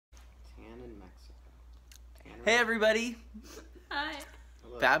Mexico. Hey everybody! Hi.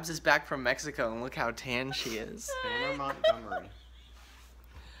 Hello. Babs is back from Mexico and look how tan she is. Tanner Montgomery.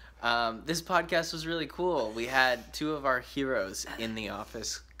 This podcast was really cool. We had two of our heroes in the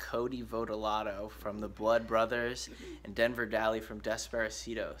office, Cody Votolato from the Blood Brothers and Dalley from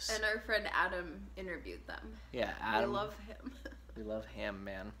Desaparecidos. And our friend Adam interviewed them. Yeah, Adam. I love him. We love him,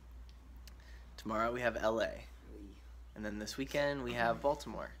 man. Tomorrow we have LA. And then this weekend we have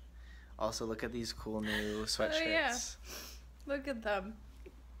Baltimore. Also, look at these cool new sweatshirts. Oh, yeah. Look at them.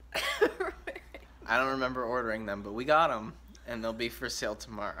 I don't remember ordering them, but we got them. And they'll be for sale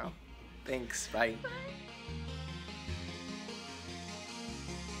tomorrow. Thanks. Bye.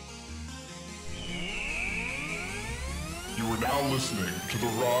 You are now listening to the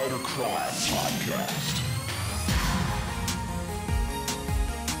Ride or Cry podcast.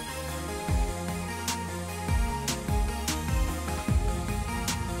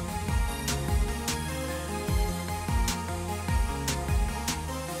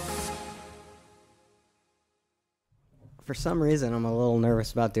 For some reason, I'm a little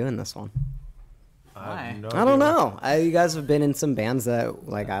nervous about doing this one. Why? I don't know. You guys have been in some bands that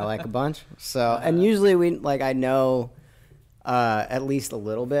I like a bunch. So, and usually I know at least a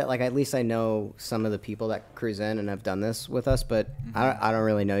little bit. At least I know some of the people that cruise in and have done this with us, but I don't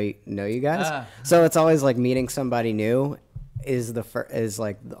really know you guys. So it's always meeting somebody new is the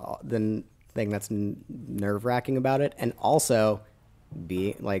thing that's nerve wracking about it, and also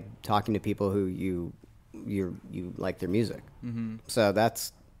be talking to people who you like their music. So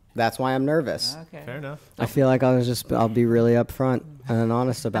that's why I'm nervous. Okay. Fair enough. I feel like I'll be really upfront and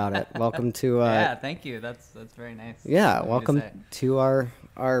honest about it. Welcome to yeah, thank you. That's very nice. Yeah, welcome to our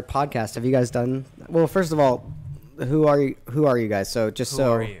podcast. Have you guys done? Well, first of all, who are you guys? So just Who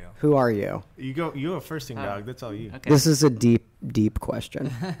are you? Who are you? You go first thing, dog. That's all you. Okay. This is a deep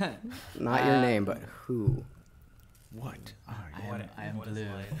question. Not your name, but who. What are you? I am blue.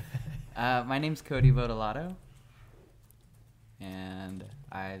 My name's Cody Votolato, and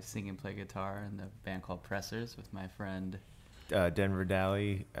I sing and play guitar in the band called Pressers with my friend Denver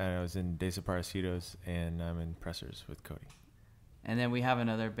Dalley. I was in Desaparecidos, and I'm in Pressers with Cody. And then we have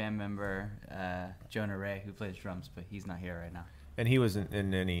another band member, Jonah Ray, who plays drums, but he's not here right now. And he wasn't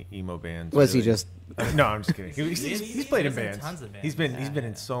in any emo bands. Was he really. just? No, I'm just kidding. He's played in bands. Tons of bands. He's been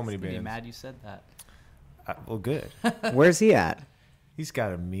in so many He's gonna bands. be mad you said that. Well, good. Where's he at? He's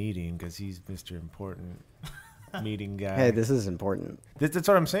got a meeting because he's Mr. Important meeting guy. Hey, this is important. That's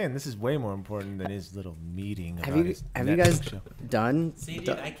what I'm saying. This is way more important than his little meeting. Have you Netflix guys show. done? See,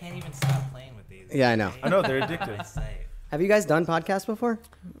 dude, I can't even stop playing with these. Yeah, I know. I know, they're addictive. My site. Have you guys done podcasts before?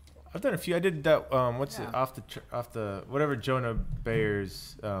 I've done a few. I did that. What's it off the whatever Jonah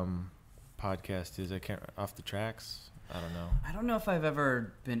Bayer's podcast is? I can't off the tracks. I don't know. I don't know if I've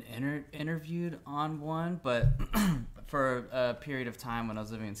ever been interviewed on one, but for a period of time when I was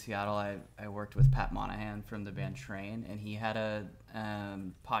living in Seattle, I worked with Pat Monahan from the band Train, and he had a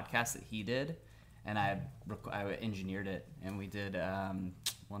podcast that he did, and I engineered it, and we did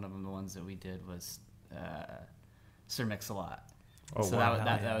one of them. The ones that we did was Sir Mix-a-Lot. Oh, so wow.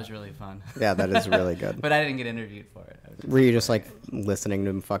 that was really fun. Yeah, that is really good. But I didn't get interviewed for it. Were you just listening to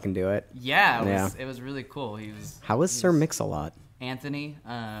him fucking do it? Yeah, it was really cool. How was Sir Mix-a-Lot? Anthony.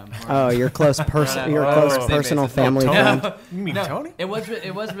 Your close person, your Oh, close personal basically. family friend. You mean Tony? It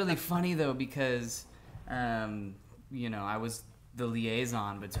was really funny though because, I was the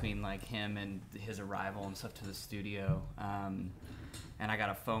liaison between him and his arrival and stuff to the studio. And I got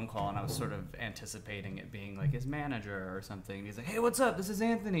a phone call, and I was sort of anticipating it being his manager or something. And he's like, "Hey, what's up? This is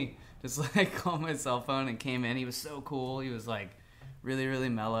Anthony." Just called my cell phone and came in. He was so cool. He was really, really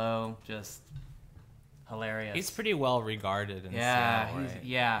mellow, just hilarious. He's pretty well regarded in yeah, Seattle, right?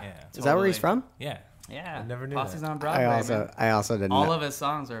 yeah. Is that where he's from? Yeah. Yeah, I never knew Posse's that. on Broadway. I also didn't. All know. of his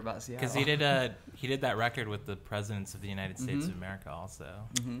songs are about Seattle. Because he did that record with the presidents of the United States of America also.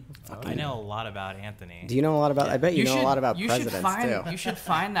 I know a lot about Anthony. Do you know a lot about? I bet you know a lot about presidents too. You should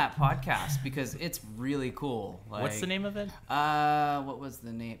find that podcast because it's really cool. What's the name of it? What was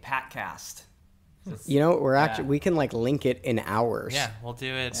the name? Patcast. We can link it in ours. Yeah, we'll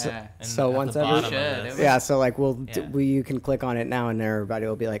do it. So once you can click on it now, and everybody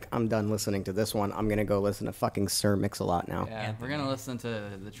will be like, "I'm done listening to this one. I'm gonna go listen to fucking Sir Mix-a-Lot now." Yeah, we're gonna listen to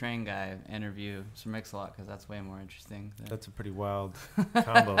the Train guy interview Sir Mix-a-Lot because that's way more interesting. That's a pretty wild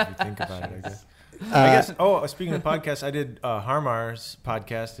combo if you think about it, I guess. Speaking of podcasts, I did Harmar's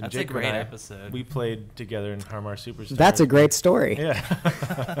podcast, and That's Jacob a great and I, episode. we played together in Harmar Superstar. That's a great story. Yeah.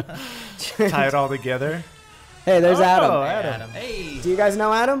 Tie it all together. Hey, there's Adam. Adam. Hey, Do you guys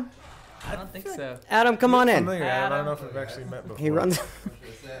know Adam? I don't think so. Adam, come on in. Familiar, Adam. I don't know if we've actually met before. He runs.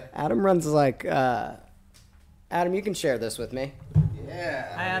 Adam runs like. Adam, you can share this with me.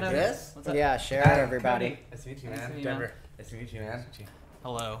 Yeah. Hi, Adam. Yes? What's up? Yeah, share it, everybody. Nice to meet you, Nice to man. meet you, Denver. man. Nice to meet you, man.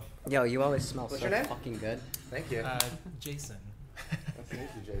 Hello. Yo, you always smell What's so your name? fucking good. Thank you. Jason. Nice to meet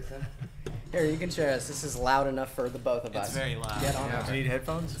you, Jason. Here, you can share this. This is loud enough for the both of us. It's very loud. Get on Yeah. it. Do you need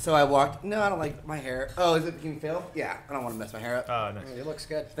headphones? So I walked. No, I don't like my hair. Oh, is it? Can you feel? Yeah. I don't want to mess my hair up. Oh, nice. It looks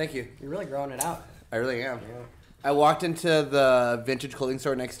good. Thank you. You're really growing it out. I really am. Yeah. I walked into the vintage clothing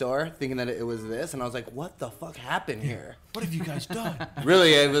store next door thinking that it was this, and I was like, what the fuck happened here? What have you guys done?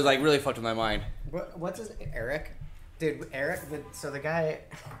 Really, it was like really fucked with my mind. What's his name? Eric? Dude, Eric, so the guy,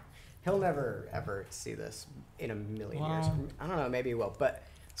 he'll never ever see this in a million years. Wow. I don't know, maybe he will. But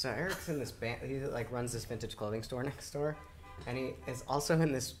so Eric's in this band, he like runs this vintage clothing store next door, and he is also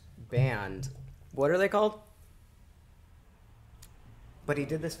in this band. What are they called? But he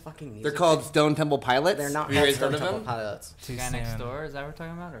did this fucking music. They're called Stone Temple Pilots. They're not Have you called guys Stone heard of Temple them? Pilots. The guy next door, is that what we're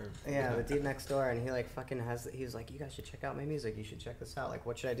talking about? Or Yeah, the dude next door, and he like fucking has. He was like, "You guys should check out my music. You should check this out. Like,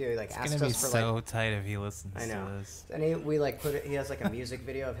 what should I do?" He like It's asked gonna be us for so like. tight if he listens I know. to this. And we like put it. He has like a music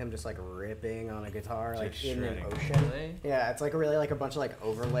video of him just like ripping on a guitar, like Just in an shredding. ocean. Really? Yeah, it's like really like a bunch of like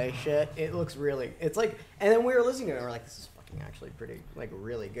overlay shit. It looks really. It's like, and then we were listening to it, and we're like, this is fucking actually pretty like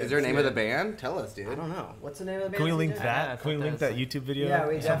really good. Is there a name of the band? Tell us, dude. I don't know. What's the name of the band? Can we link CJ? Yeah, I that? Can we thought link that that was YouTube video? Yeah,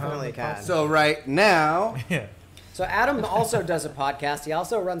 we somehow? definitely can. So right now, Yeah. So Adam also does a podcast. He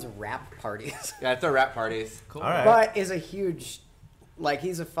also runs rap parties, yeah, it's our rap parties. Cool. All right. but is a huge, like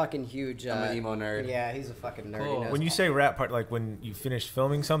he's a fucking huge. I'm an emo nerd. Yeah, he's a fucking nerd. He Cool. knows When you all- say rap part, like when you finish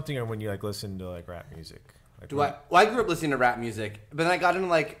filming something, or when you like listen to like rap music. Like Do I? Well, I grew up listening to rap music, but then I got into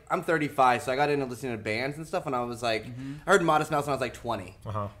like I'm 35, so I got into listening to bands and stuff when I was like, I heard Modest Mouse when I was like 20,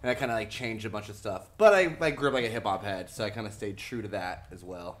 Uh-huh. and I kind of like changed a bunch of stuff. But I like grew up like a hip hop head, so I kind of stayed true to that as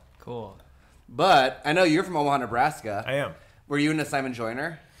well. Cool. But I know you're from Omaha, Nebraska. I am. Were you into Simon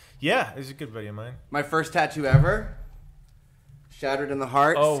Joyner? Yeah, he's a good buddy of mine. My first tattoo ever. Shattered in the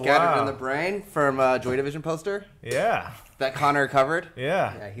heart, Oh, scattered wow. in the brain from Joy Division poster Yeah. that Connor covered.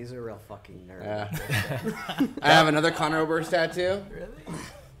 Yeah. Yeah, he's a real fucking nerd. Yeah. I have another Connor Oberst tattoo. Really?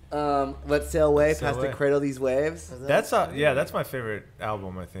 Let's sail away Sail past away. the cradle of these waves. That's yeah, that's my favorite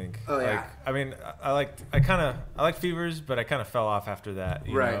album, I think. Oh, yeah. Like, I mean, I like Fevers, but I kind of fell off after that,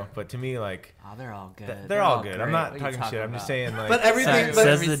 you Right. know. But to me, like, Oh, they're all good. they're all good. I'm great. not What are you talking shit. I'm just about? saying, like, But everything,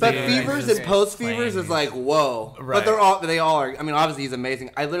 Says the but dude Fevers who's and post playing Fevers is these. like whoa. Right. But they all are. I mean, obviously he's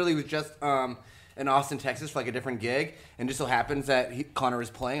amazing. I literally was just in Austin, Texas for like a different gig, and just so happens that Connor was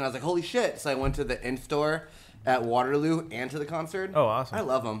playing, and I was like, holy shit! So I went to the in-store at Waterloo and to the concert. Oh, awesome. I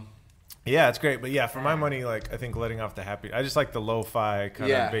love him. yeah, it's great. But yeah, for my money, like, I think letting off the happy. I just like the lo-fi kind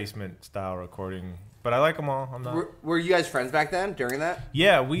Yeah. of basement style recording. But I like them all. I'm not. Were you guys friends back then? During that?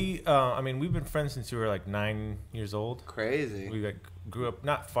 Yeah, I mean, we've been friends since we were like 9 years old. Crazy. We like grew up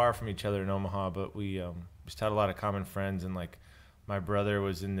not far from each other in Omaha, but we just had a lot of common friends. And like, my brother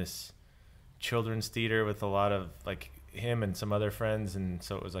was in this children's theater with a lot of like him and some other friends, and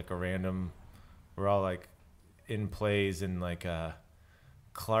so it was like a random. We're all like in plays, and like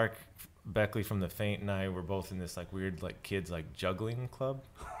Clark Beckley from The Faint and I were both in this like weird like kids like juggling club.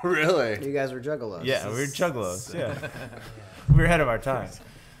 Really? You guys were juggalos. Yeah, we were juggalos. Yeah, we were ahead of our time.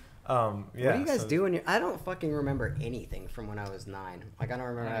 Yeah. What do you guys so- do when you? I don't fucking remember anything from when I was 9. Like I don't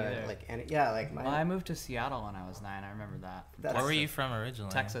remember Me how to, neither. like any. Yeah, like my. Well, I moved to Seattle when I was 9. I remember that. That's Where were you from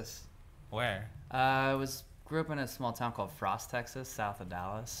originally? Texas. Where? I grew up in a small town called Frost, Texas, south of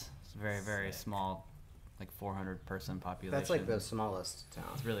Dallas. It's a very, very small, like 400 person population. That's like the smallest town.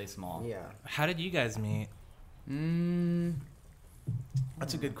 It's really small. Yeah. How did you guys meet?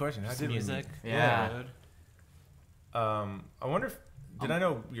 That's a good question. How Just did we music? meet? Yeah. I wonder if did I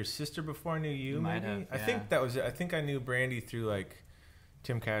know your sister before I knew you? You might maybe have, I yeah. think that was it. I think I knew Brandy through like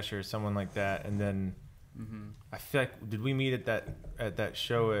Tim Casher or someone like that, and then I feel like did we meet at that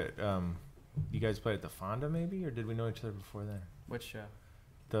show at you guys played at the Fonda maybe, or did we know each other before then? Which show?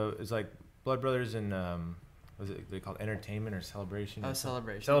 It's like Blood Brothers and was it they called Entertainment or Celebration? Oh, or something?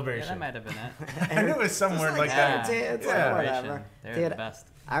 Celebration. Celebration. Yeah, that might have been it. I knew it was somewhere like that. It's like Yeah. whatever. They're Dude, the best.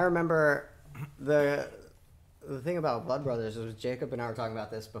 I remember the thing about Blood Brothers was Jacob and I were talking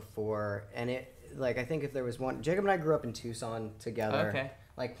about this before, and it like I think if there was one, Jacob and I grew up in Tucson together. Okay.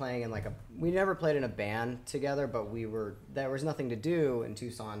 Like playing in like we never played in a band together, but there was nothing to do in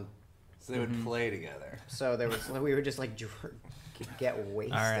Tucson, So they would play together. so we would just like get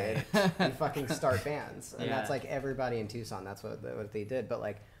wasted right. and fucking start bands, and Yeah. that's like everybody in Tucson. That's what they did. But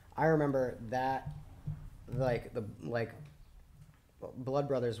like I remember that like Blood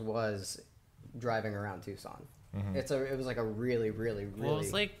Brothers was driving around Tucson. It was like a really Well, it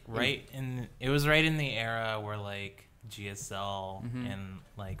was like right in the era where like GSL and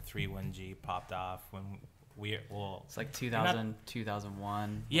like 31G popped off when it's like 2000,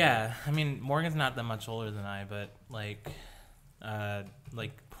 2001. Yeah, I mean Morgan's not that much older than I, but like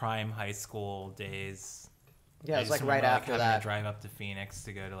prime high school days. Yeah, I it's just like right remember, after having that. to drive up to Phoenix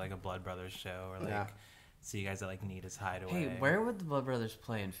to go to like a Blood Brothers show or like see you guys at like Nita's Hideaway. Hey, where would the Blood Brothers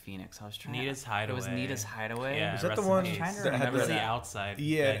play in Phoenix? I was trying. Nita's Hideaway. It was Nita's Hideaway. Yeah, Was that the rest in one peace. trying to that had remember It was the, the outside.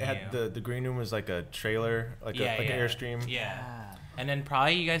 Yeah, it venue. had the green room was like a trailer, like an Airstream. Yeah. And then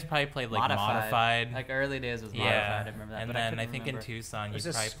you guys probably played like Modified. Like early days was Modified. I remember that. And but then I couldn't think remember. in Tucson you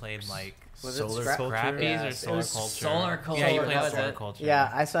probably played like Solar Culture. Scrappies Yeah, or Solar Culture. Solar Culture. Yeah, you That played was Solar it. Culture.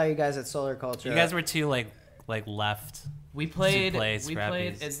 Yeah, I saw you guys at Solar Culture. You guys were too like left. We played. play We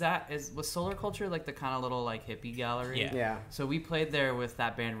played. Scrappies. Was Solar Culture like the kind of little like hippie gallery? Yeah. Yeah. So we played there with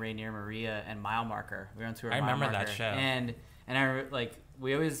that band Rainier Maria and Mile Marker. We were on tour. With I Mile remember that Marker. show. And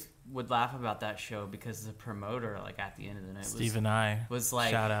we always would laugh about that show because the promoter at the end of the night Steve and I was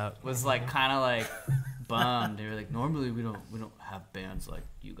like shout out. was like kind of like bummed. They were like, normally we don't have bands like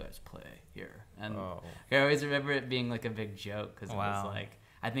you guys play here, and I always remember it being like a big joke because it was like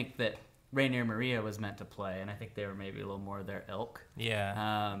I think that Rainier Maria was meant to play, and I think they were maybe a little more their ilk.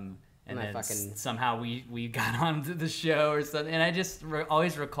 Yeah. And I then fucking- somehow we got onto the show or something, and I just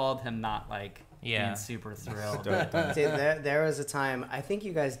always recalled him not being super thrilled. Dude, there was a time, I think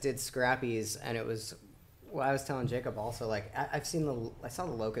you guys did Scrappies, and it was, well, I was telling Jacob also, I saw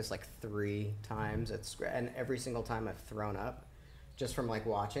the Locust 3 times, and every single time I've thrown up, just from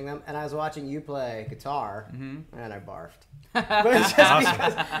watching them, and I was watching you play guitar, and I barfed. But it's just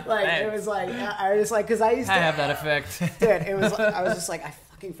because, it was I was because I used to have that effect. Dude, it was, I was just I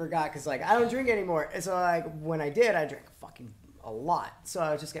fucking forgot, because I don't drink anymore, and so when I did, I drank fucking a lot, so I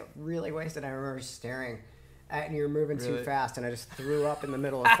would just get really wasted. I remember staring at and you were moving too fast, and I just threw up in the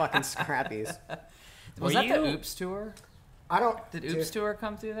middle of fucking Scrappies. Was that the Oops tour? Did Oops dude, tour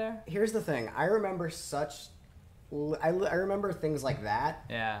come through there? Here's the thing. I remember I remember things like that.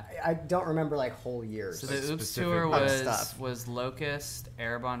 Yeah. I don't remember whole years. So the Oops specific tour stuff. was Locust,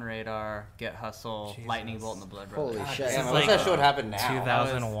 Airborne Radar, Get Hustle, Lightning Bolt, and the Blood Brothers. Holy shit. Damn, I like wish that show would happen now.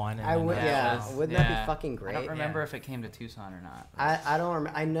 2001. I would, Yeah, wouldn't that be fucking great? I don't remember if it came to Tucson or not. I don't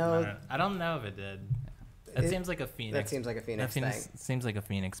remember. I know. I don't know if it did. That seems like a Phoenix. That seems like a Phoenix thing. Seems like a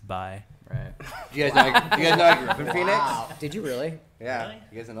Phoenix buy. Right. Do you guys know I grew up in Phoenix? Wow. Did you really? Yeah. Really?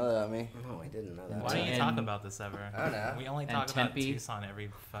 You guys didn't know that about me? No, I didn't know that. Why don't you And- talk about this ever? I don't know. We only And talk about Tempe. Tucson every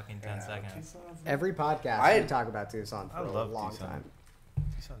fucking 10 seconds. Every podcast I- we talk about Tucson for I a love long Tucson. time.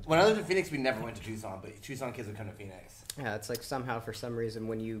 When I lived in Phoenix, we never went to Tucson, but Tucson kids would come to Phoenix. Yeah, it's somehow for some reason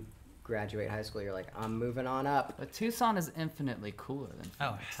when you graduate high school, you're I'm moving on up. But Tucson is infinitely cooler than Phoenix.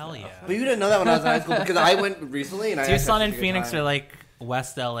 Oh, hell yeah. But you didn't know that when I was in high school because I went recently and I Tucson had and such a good Phoenix time. are like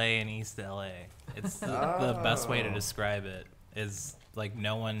West LA and East LA. It's the best way to describe it is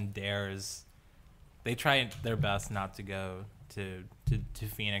no one dares. They try their best not to go to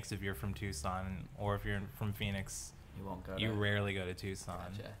Phoenix if you're from Tucson, or if you're from Phoenix, You won't go. you rarely go to Tucson.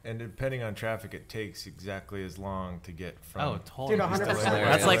 Gotcha. And depending on traffic, it takes exactly as long to get from. Oh, totally. Dude, 100%.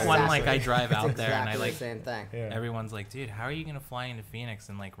 That's like when Exactly. I drive out It's there and I exactly the same thing. Yeah. everyone's like, dude, how are you gonna fly into Phoenix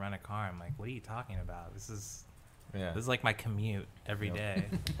and rent a car? I'm like, what are you talking about? This is my commute every day.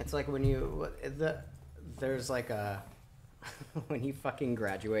 It's when there's a when you fucking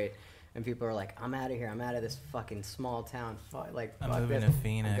graduate and people are I'm out of here. I'm out of this fucking small town. I'm fuck moving this. to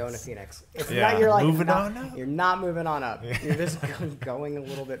Phoenix. I'm going to Phoenix. It's Yeah, not you're moving not, on up. You're not moving on up. You're just going a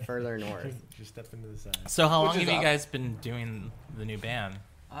little bit further north. Just step into the side. So how Which long is have you up. guys been doing the new band?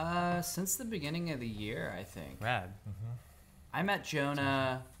 Since the beginning of the year, I think. Rad. I met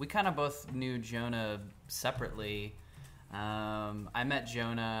Jonah. We kind of both knew Jonah separately. I met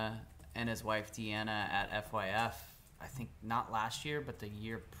Jonah and his wife Deanna at FYF. I think not last year, but the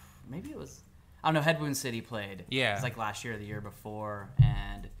year maybe it was. I don't know. Head Wound City played. Yeah. It was last year or the year before,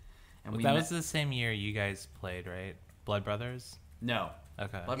 and we That met, was the same year you guys played, right? Blood Brothers? no.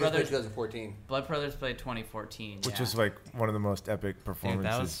 Okay. Blood You guys played Brothers. 2014. Blood Brothers played 2014. Which yeah. was one of the most epic Dude,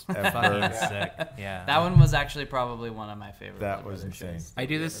 performances that was fucking ever. sick. Yeah. That one was actually probably one of my favorite. That Blood was Brothers insane. shows I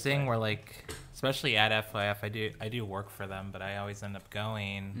do we this ever thing played. where especially at FYF, I do work for them, but I always end up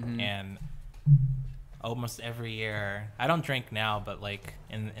going and almost every year. I don't drink now, but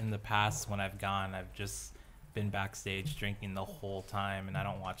in the past when I've gone, I've just been backstage drinking the whole time, and I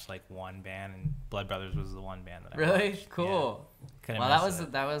don't watch one band. And Blood Brothers was the one band that I Really watched. cool. Yeah. Couldn't Well, miss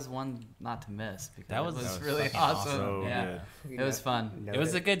it. that was one not to miss because That was really fucking awesome. So yeah, good. it was fun. It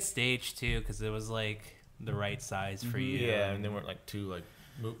was a good stage too, because it was the right size for you. Yeah, and they weren't too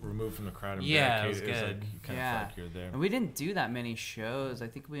removed from the crowd. And Yeah, it was barricaded. good. You kind of Yeah. felt like you're there. And we didn't do that many shows. I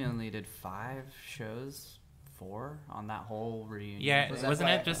think we only did 5 shows, 4 on that whole reunion. Yeah, Was wasn't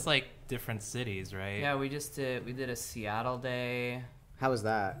that it just like different cities, right? Yeah, we did a Seattle day. How was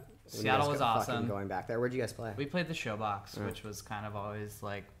that? When you Seattle guys was got fucking awesome. Going back there, where'd you guys play? We played the Showbox, which was kind of always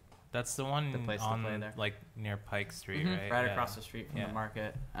like That's the one The place to on play there. like near Pike Street, right right? Yeah. across the street from Yeah. the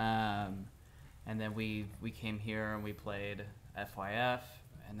market. And then we came here and we played FYF,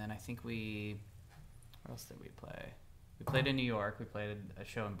 and then I think where else did we play? We played in New York. We played a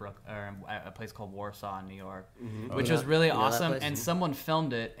show in a place called Warsaw in New York, which was really you know that awesome. place? And someone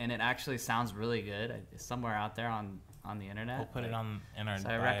filmed it, and it actually sounds really good. It's somewhere out there on the internet. We'll put it in our So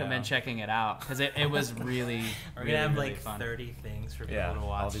I bio. recommend checking it out because it was really. We're really, gonna have really like fun. 30 things for people Yeah, to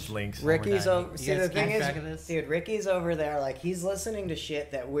watch. all these links. Ricky's done. over. You See, guys the thing keep is, track of this? dude, Ricky's over there. Like, he's listening to shit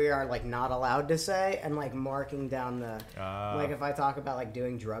that we are like not allowed to say, and like marking down the. Like, if I talk about like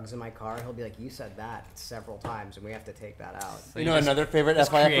doing drugs in my car, he'll be like, "You said that several times, and we have to take that out." So You know, just- another favorite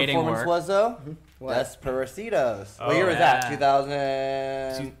just FYF creating performance work. was though. What? Desaparecidos. Oh, What year was that? yeah.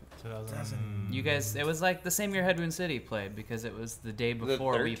 2000. 2000. You guys, it was like the same year Headwind City played because it was the day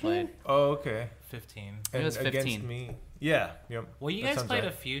before we 13? played. Oh, okay. 15. It was And 15. Against me. Yeah. Yep. Well, you That guys sounds played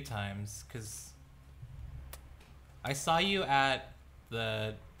right. a few times because I saw you at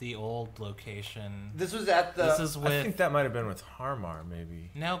the old location. This was at the. This is I with think that might have been with Harmar, maybe.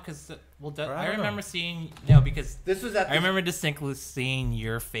 no, because Or I don't remember know. seeing because This was at. I remember distinctly seeing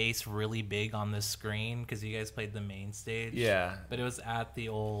your face really big on the screen because you guys played the main stage. Yeah. But it was at the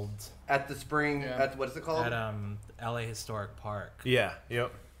old at the spring. Yeah. At what is it called? at LA Historic Park. Yeah.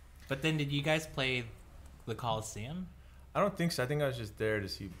 Yep. But then did you guys play the Coliseum? I don't think so. I think I was just there to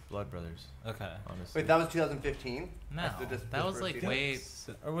see Blood Brothers. Okay. Honestly. Wait, that was 2015. No, That's the that was like Desaparecidos?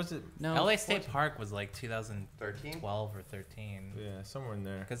 way. Or was it? No, LA State Park was like 2012 13. or 13. Yeah, somewhere in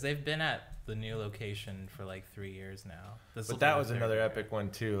there. Because they've been at the new location for like 3 years now. This will But be that the was third another year. epic one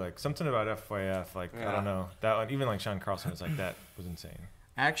too. Like something about FYF. Like I Yeah. don't know that one. Even like Sean Carlson was like that was insane.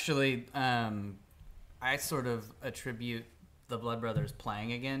 Actually, I sort of attribute the Blood Brothers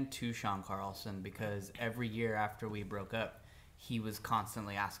playing again to Sean Carlson because every year after we broke up, he was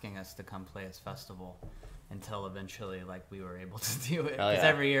constantly asking us to come play his festival until eventually like we were able to do it. Hell Because yeah.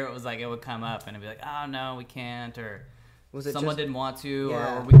 every year it was like it would come up and it'd be like, oh no, we can't, or Was it someone just- didn't want to,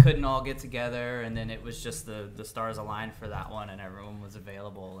 Yeah. or we couldn't all get together, and then it was just the stars aligned for that one and everyone was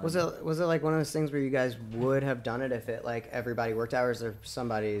available. And Was it like one of those things where you guys would have done it if it like everybody worked out, or is there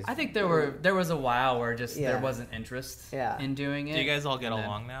somebody's? I think there was a while where just Yeah. there wasn't interest Yeah. in doing it. Do you guys all get and then-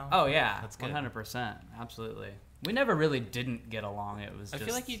 along now? Oh yeah, That's good. 100%, absolutely. We never really didn't get along. It was I just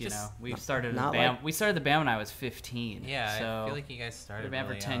feel like you you just- know we started Not the band. like- We started the band when I was 15. Yeah, so I feel like you guys we started were band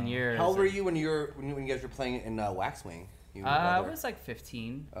for really 10 young. years. How old were and- you when you guys were playing in Waxwing? You and your I brother? was like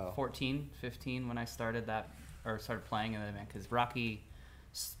 15, Oh. 14, 15 when I started that or started playing in the band because Rocky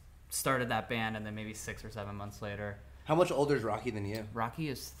started that band and then maybe 6 or 7 months later. How much older is Rocky than you? Rocky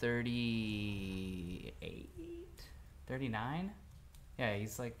is 38, 39. Yeah,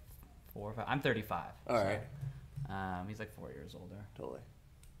 he's like 4 or 5. I'm 35. All right. He's like 4 years older. Totally.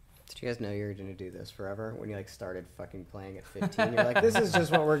 Did you guys know you were gonna do this forever when you like started fucking playing at 15? You're like, this is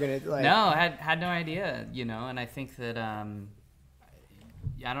just what we're gonna like. No, I had no idea, you know, and I think that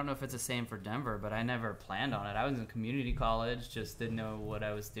I don't know if it's the same for Denver, but I never planned on it. I was in community college, just didn't know what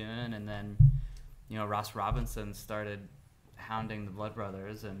I was doing, and then, you know, Ross Robinson started hounding the Blood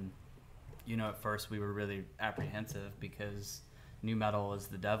Brothers, and, you know, at first we were really apprehensive because nu metal was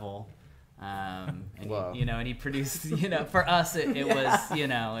the devil. And Whoa. you know, and he produced, you know, for us it was, you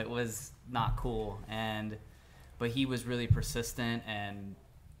know, it was not cool, but he was really persistent, and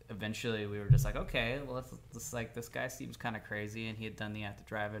eventually we were just like, okay, well, let's like, this guy seems kind of crazy, and he had done the At the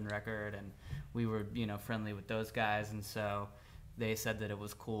Drive-In record, and we were, you know, friendly with those guys, and so they said that it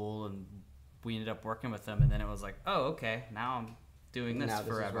was cool, and we ended up working with them, and then it was like, oh, okay, now I'm doing this Now this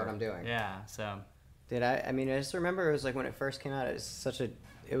is forever. what I'm doing. Yeah, so I mean, I just remember it was like when it first came out,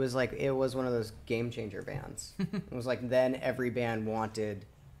 it was one of those game changer bands. It was like then every band wanted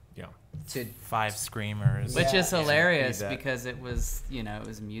Yeah. to. 5 screamers. which is Yeah. hilarious Need that. because it was, you know, it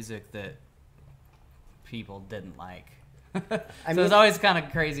was music that people didn't like. So it was mean- always kind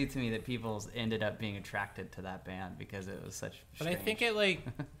of crazy to me that people ended up being attracted to that band because it was such. But I think it like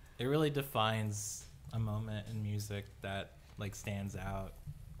it really defines a moment in music that like stands out.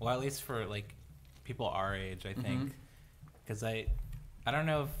 Well, at least for like people our age, I think, because I don't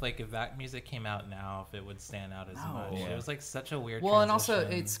know if that music came out now, if it would stand out as much. Yeah. It was like such a weird. Well, and also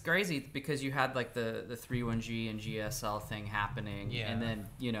transition. it's crazy because you had like the 31G and GSL thing happening, Yeah. and then,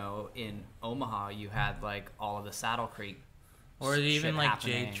 you know, in Omaha you had like all of the Saddle Creek, or even shit like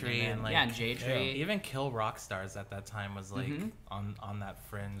happening, J Tree then- and like yeah, and J Tree. even Kill Rock Stars at that time was like Mhm. on that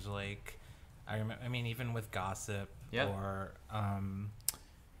fringe. Like I remember. I mean, even with Gossip or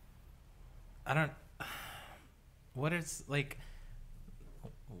I don't. What is like?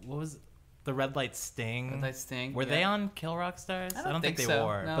 What was the Red Light Sting? Red Light Sting. Were they on Kill Rock Stars? I don't think they so.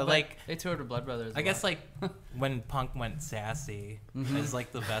 were. No, but like they toured with Blood Brothers. I guess like when punk went sassy is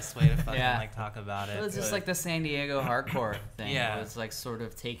like the best way to fucking like talk about it. It was just like the San Diego hardcore thing. Yeah. It was like sort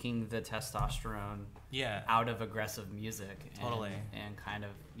of taking the testosterone out of aggressive music. And kind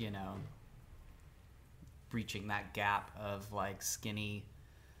of, you know, breaching that gap of like skinny,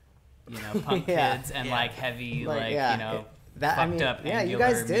 you know, punk kids and like heavy, like you know, that, fucked up. Yeah, you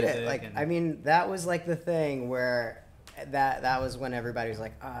guys did it. Like, I mean, that was like the thing where that was when everybody was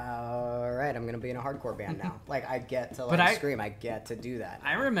like, all right, I'm gonna be in a hardcore band now. Like, I get to like scream, I get to do that.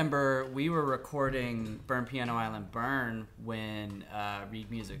 I remember we were recording Burn Piano Island Burn when Read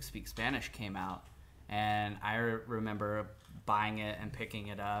Music Speak Spanish came out, and I remember buying it and picking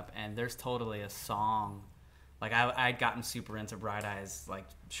it up, and there's totally a song. Like, I'd gotten super into Bright Eyes like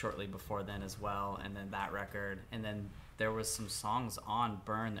shortly before then as well, and then that record, and then there was some songs on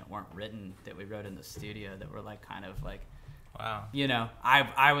Burn that weren't written that we wrote in the studio that were like kind of like, wow, you know,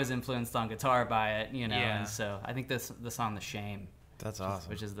 I was influenced on guitar by it, you know, and so I think the song The Shame, that's awesome,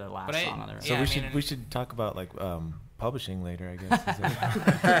 which is the last song on the record. So we should talk about like publishing later, I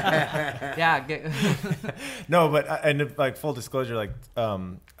guess. No, but and like full disclosure, like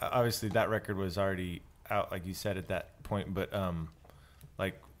obviously that record was already out, like you said at that point, but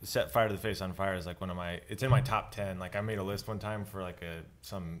like Set Fire to the Face on Fire is like it's in my top 10. Like I made a list one time for like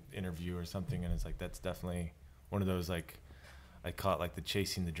some interview or something, and it's like that's definitely one of those, like I call it like the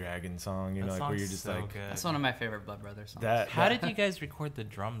Chasing the Dragon song, you know, like where you're just so like good. That's one of my favorite Blood Brothers songs. How did you guys record the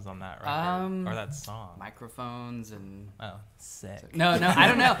drums on that record or that song? Microphones and sick. No, I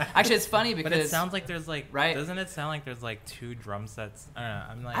don't know. Actually, it's funny because but it sounds like there's like doesn't it sound like there's like 2 drum sets? I don't know.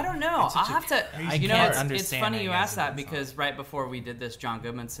 I'm like I don't know. I'll have to. You know, it's funny you asked that because right before we did this, John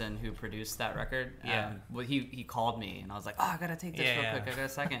Goodmanson, who produced that record, well, he called me and I was like, I gotta take this real quick. I got a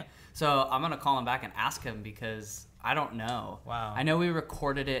second. So I'm gonna call him back and ask him because I don't know. Wow. I know we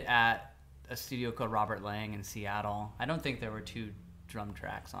recorded it at a studio called Robert Lang in Seattle. I don't think there were 2 drum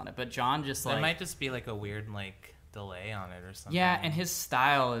tracks on it, but John just there might just be like a weird like delay on it or something. Yeah, and his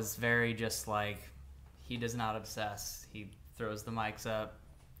style is very just like he does not obsess. He throws the mics up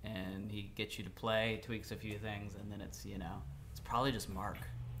and he gets you to play, tweaks a few things, and then it's, you know, it's probably just Mark.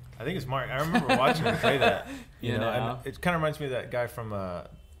 I think it's Mark. I remember watching him play that. You know, and it kind of reminds me of that guy from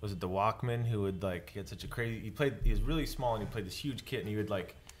was it the Walkman, who would like, he had such a crazy, he was really small and he played this huge kit, and he would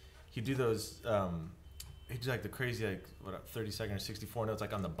like, he'd do those, he'd do like the crazy, like, 32nd or 64 notes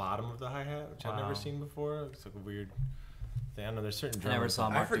like on the bottom of the hi-hat, which I've never seen before. It's like a weird thing. I don't know, there's certain drummers. I never saw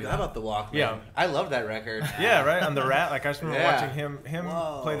Mark. I forgot about the Walkman. Yeah. I love that record. Yeah, right? On the Rat. Like, I just remember watching him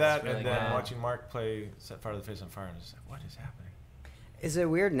play that, really and then good. watching Mark play Set Fire to the Face on Fire, and I was just like, what is happening? Is it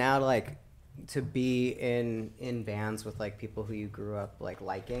weird now to like to be in bands with like people who you grew up like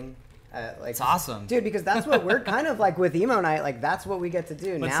liking? Like, it's awesome, dude, because that's what we're kind of like with emo night. Like that's what we get to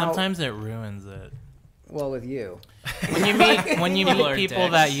do but now. Sometimes it ruins it. Well, with you, when you meet people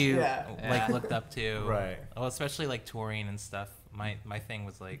that you like looked up to, right? Well, especially like touring and stuff. My thing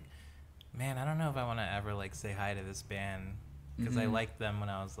was like, man, I don't know if I want to ever like say hi to this band because I liked them when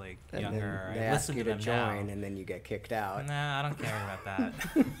I was like younger. They I ask listen you to to them join, now. and then you get kicked out. Nah, I don't care about that.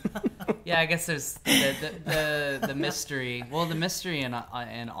 Yeah, I guess there's the mystery. Well, the mystery in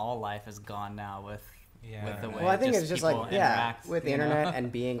all life is gone now with the way. Well, I think it's just like interact, with the internet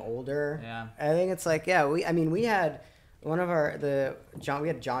and being older. Yeah, I think it's like we had one of we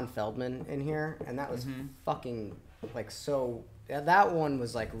had John Feldman in here, and that was fucking like so. That one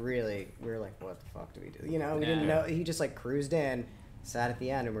was like really, we were like, what the fuck do we do? You know, we didn't know. He just like cruised in, sat at the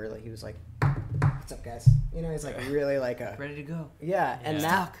end, and we were like, he was like, what's up, guys? You know, he's like really like ready to go. Yeah, and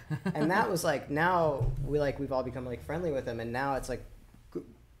that was like, now we've all become like friendly with him, and now it's like,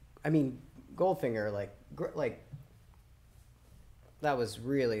 I mean, Goldfinger, like that was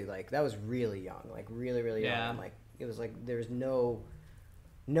really young, like really young, and like it was like there's no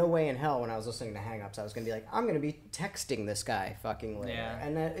way in hell when I was listening to Hang Ups I was gonna be like, I'm gonna be texting this guy fucking later.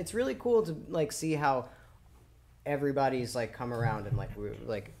 And it's really cool to like see how everybody's like come around, and like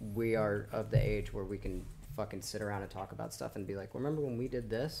we are of the age where we can fucking sit around and talk about stuff and be like, remember when we did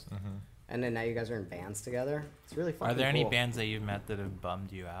this? And then now you guys are in bands together. It's really fucking cool. Are there any bands that you've met that have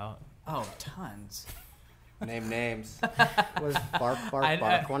bummed you out? Oh, tons. Name names. Was Bark one of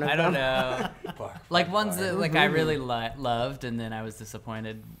them? I don't know. Bark, ones that like I really loved, and then I was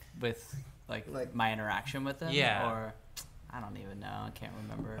disappointed with like my interaction with them. Yeah. Or I don't even know. I can't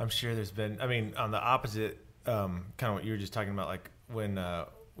remember. I'm sure there's been. I mean, on the opposite, kind of what you were just talking about, like when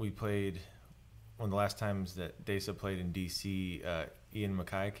we played one of the last times that Desa played in DC, Ian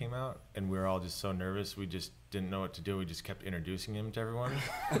Mackay came out, and we were all just so nervous. We just didn't know what to do. We just kept introducing him to everyone.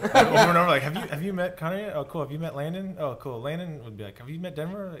 Over and over, like, have you met Connor yet? Oh, cool. Have you met Landon? Oh, cool. Landon would be like, have you met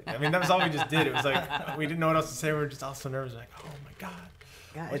Denver? Like, I mean, that was all we just did. It was like, we didn't know what else to say. We were just all so nervous. Like, oh my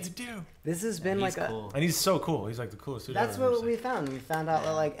God. What do you do? This has been like cool. And he's so cool. He's like the coolest dude That's ever. what we found. We found out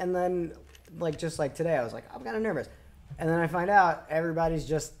that, like, and then like just like today, I was like, I'm kind of nervous, and then I find out everybody's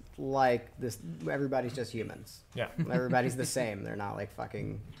just like this. Everybody's just humans. Yeah. Everybody's the same. They're not like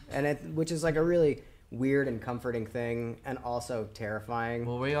fucking, which is like a really weird and comforting thing, and also terrifying.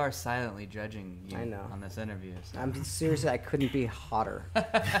 Well, we are silently judging you I know. on this interview. So. I'm seriously, I couldn't be hotter.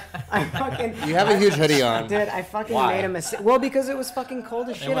 You have a huge hoodie on. Dude, I fucking Why? made a mistake. Well, because it was fucking cold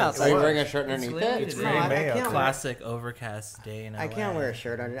as shit Are outside. you wearing a shirt underneath it? It's No, very I can't classic overcast day in LA. I can't wear a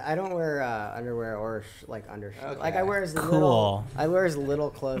shirt under. I don't wear underwear or like undershirt. Okay. Like I wear as Cool. little. I wear as little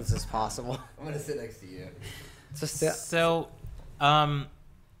clothes as possible. I'm gonna sit next to you. Just So,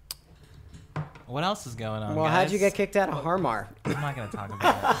 what else is going on? well, guys? how'd you get kicked out of Harmar? I'm not gonna talk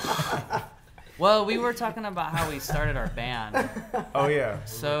about it. Well, we were talking about how we started our band. Oh yeah. We were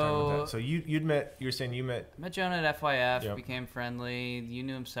So- talking about that. So you'd met. You're saying you met. Met Jonah at FYF, Yep. became friendly. You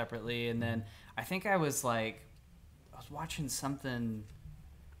knew him separately, and then I think I was watching something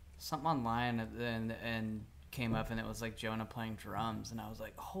online, and came up, and it was like Jonah playing drums, and I was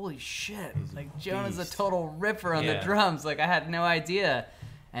like, holy shit! Like Jonah's a beast. total ripper on the Yeah. drums. Like I had no idea.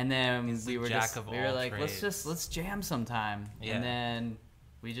 And then He's the we were jack just of we were all like, trades. let's jam sometime. Yeah. And then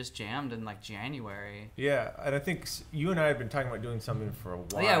we just jammed in like January. Yeah, and I think you and I had been talking about doing something for a while.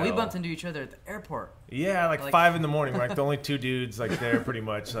 Oh yeah, we bumped into each other at the airport. Yeah, like 5 in the morning. We're like the only two dudes like there, pretty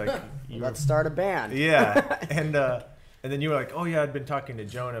much. Like you were, Let's start a band. yeah, and then you were like, oh yeah, I'd been talking to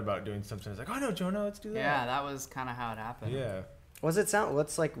Jonah about doing something. I was like, oh no, Jonah, let's do that. Yeah, that was kind of how it happened. Yeah. What's it sound?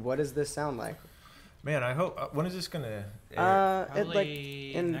 What does this sound like? Man, I hope. When is this gonna? Air?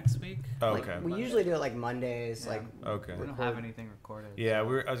 Probably in- next week. Oh, Like, okay. we usually do it like Mondays. Yeah. Like Okay. We don't have anything recorded. Yeah,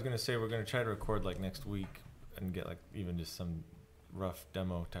 I was gonna say we're gonna try to record like next week and get like even just some rough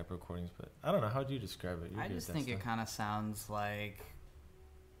demo type recordings. But I don't know. How'd you describe it? You're I good just at that think it stuff. kind of sounds like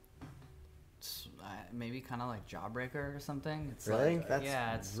maybe kind of like Jawbreaker or something. It's really? like, That's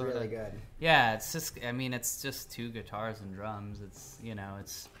yeah, it's really sorta, good. Yeah, it's just. I mean, it's just two guitars and drums. It's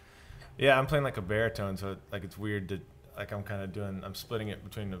it's. Yeah, I'm playing like a baritone, so like it's weird to like I'm splitting it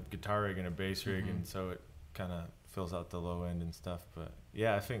between a guitar rig and a bass rig, and so it kind of fills out the low end and stuff. But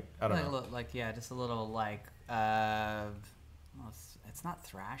yeah, I think I don't know. Just a little like. Well, it's not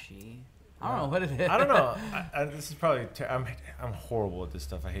thrashy. I don't know what it is. I don't know. This is probably I'm horrible at this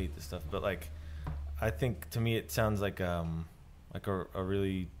stuff. I hate this stuff. But like, I think to me it sounds like a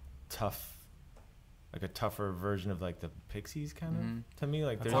really tough, like a tougher version of like the Pixies kind of to me.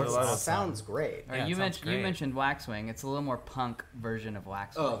 Like there's a lot of Sounds great. Or Yeah, you it sounds great. mentioned Waxwing. It's a little more punk version of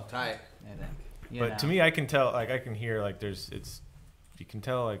Waxwing. Oh, tight. I think. But to me, I can tell. Like I can hear like you can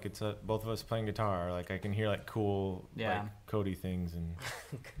tell like it's both of us playing guitar. Like I can hear like cool Yeah. like Cody things and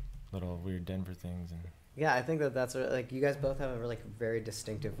little weird Denver things and. Yeah, I think that's like you guys both have a like very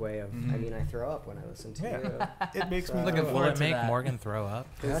distinctive way of. I mean, I throw up when I listen to you. It makes me So- Looking throw up. Will forward it to make that. Morgan throw up?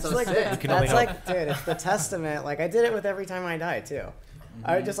 That's so like sick. You can only that's hope. like, dude, it's the testament. Like I did it with Every Time I Die too.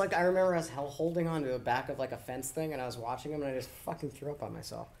 I just like I remember us holding on to the back of like a fence thing, and I was watching them, and I just fucking threw up on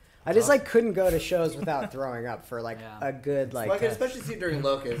myself. I just like couldn't go to shows without throwing up for like Yeah. a good like. Well, I can especially see it during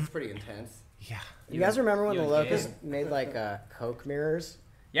Locust. It's pretty intense. Yeah. You guys remember when you the and Locust made like Coke mirrors?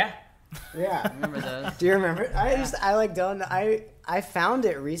 Yeah. Yeah. Remember those? Do you remember? I found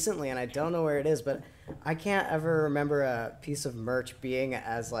it recently and I don't know where it is, but I can't ever remember a piece of merch being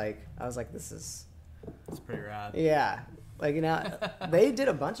as like I was like this is It's pretty rad. yeah like they did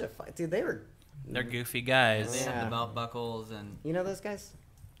a bunch of dude they were They're goofy guys. They Yeah. had the belt buckles and those guys.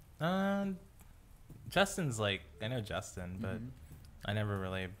 Justin's like I know Justin, but I never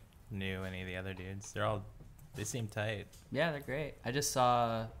really knew any of the other dudes. They seem tight. yeah, they're great. I just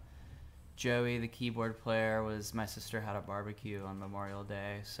saw Joey, the keyboard player, my sister had a barbecue on Memorial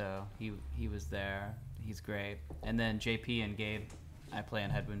Day, so he was there. He's great. And then JP and Gabe, I play in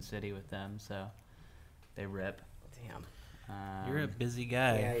Headwind City with them, so they rip. Damn. You're a busy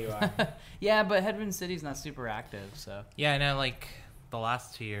guy. Yeah, you are. Yeah, but Headwind City's not super active, so Yeah, I know. Like the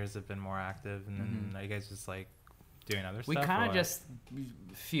last 2 years have been more active, and then are you guys just like doing other we stuff? kind or of what? just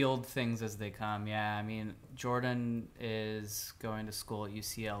field things as they come. Yeah, I mean, Jordan is going to school at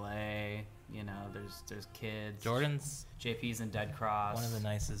UCLA. There's kids. Jordan's JP's in Dead Cross. one of the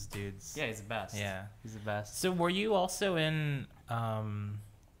nicest dudes. Yeah, he's the best. Yeah. He's the best. So were you also in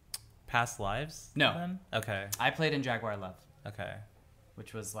Past Lives? No. Then? Okay. I played in Jaguar Love, Okay.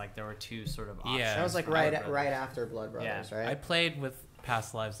 which was like there were two sort of Yeah. options. That was like for right Blood Brothers. right after Blood Brothers, Yeah. right? I played with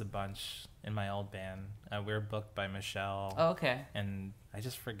Past Lives a bunch in my old band. We were booked by Michelle. Oh, okay. And I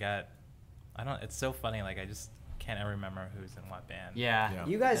just forget. It's so funny. Like I just can't ever remember who's in what band. Yeah. Yeah.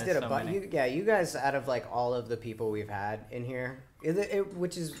 You guys There's did so a bunch. many. You guys out of like all of the people we've had in here,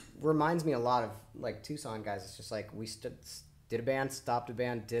 which reminds me a lot of like Tucson guys. It's just like we did a band, stopped a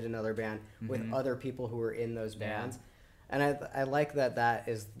band, did another band with other people who were in those bands, and I like that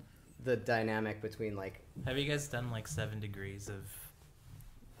is the dynamic between like. Have you guys done like 7 degrees of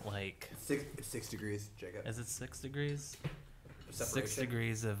like? It's 6 degrees, Jacob. Is it 6 degrees? Separation. 6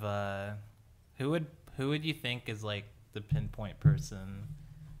 degrees of who would you think is like the pinpoint person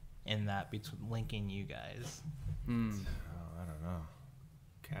in that between linking you guys? Oh, I don't know.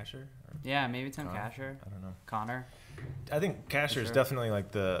 Casher? Or Yeah, maybe Tim Connor? Casher, I don't know. Connor. I think Casher is sure. definitely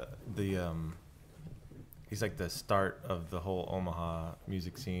like the he's like the start of the whole Omaha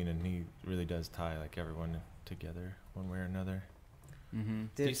music scene, and he really does tie like everyone together one way or another. Mm-hmm.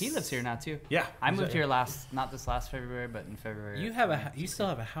 Dude, he lives here now too. Yeah, I moved exactly. here not this last February, but in February. You still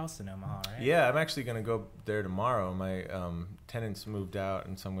have a house in Omaha, right? Yeah, I'm actually gonna go there tomorrow. My tenants moved out,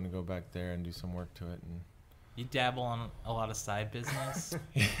 and so I'm gonna go back there and do some work to it. And You dabble on a lot of side business.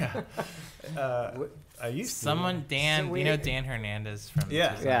 yeah, I used to. Someone, Dan, So you know Dan Hernandez from Yeah.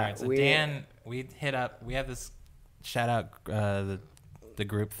 Tucson, Yeah, right? So we- Dan, we hit up. We have this shout out the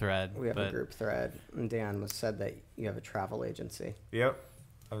group thread. We have but a group thread, and Dan said that you have a travel agency. Yep,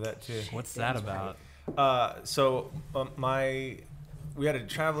 of that too. What's that about? We had a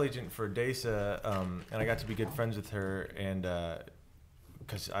travel agent for Desa, and I got to be good friends with her, and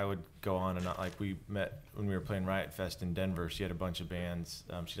because I would go on and on. Like we met when we were playing Riot Fest in Denver. She had a bunch of bands.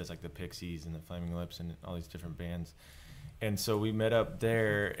 She does like the Pixies and the Flaming Lips and all these different bands, and so we met up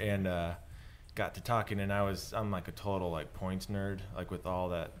there and got to talking. And I'm like a total like points nerd, like with all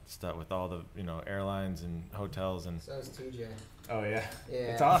that stuff, with all the airlines and hotels and. So is TJ. Oh yeah. Yeah.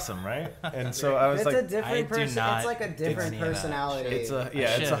 It's awesome, right? And so I was It's like, a different I do person. not It's like a do different any of that personality. it's a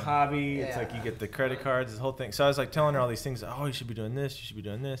should. hobby. It's Yeah. like you get the credit cards, this whole thing. So I was like telling her all these things. Oh, you should be doing this. You should be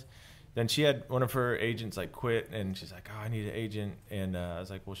doing this. Then she had one of her agents like quit, and she's like, "Oh, I need an agent." And I was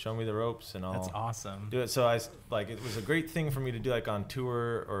like, "Well, show me the ropes, and I'll That's awesome. do it." So it was a great thing for me to do like on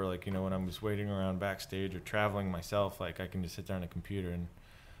tour or like when I'm just waiting around backstage or traveling myself. Like I can just sit there on a computer and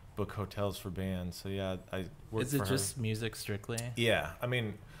book hotels for bands. So yeah, I worked Is it for just her. music strictly? Yeah, I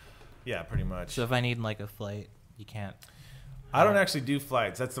mean, yeah, pretty much. So if I need like a flight, you can't. I don't actually do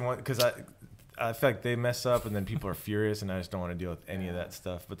flights. That's the one because I feel like they mess up and then people are furious, and I just don't want to deal with any of that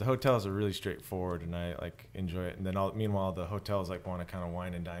stuff. But the hotels are really straightforward, and I like enjoy it. And then meanwhile, the hotels like want to kind of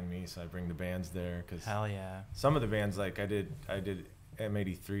wine and dine me, so I bring the bands there because Hell yeah. some of the bands like I did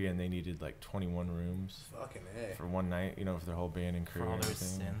M83 and they needed like 21 rooms Fucking A. for one night, for their whole band and crew For all and their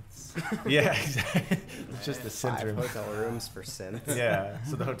everything. synths. Yeah, exactly. It's just the synth 5 room. hotel rooms for synths. Yeah,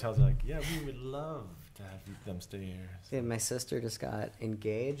 so the hotels are like, yeah, we would love to have them stay here. So. Yeah, my sister just got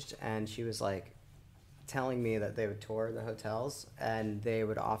engaged, and she was like telling me that they would tour the hotels and they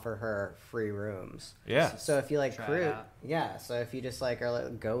would offer her free rooms. Yeah. So if you like Try it crew, out. yeah. So if you just like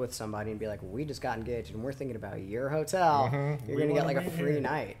go with somebody and be like, we just got engaged and we're thinking about your hotel, Mhm. you're We gonna get wanna like a be free here.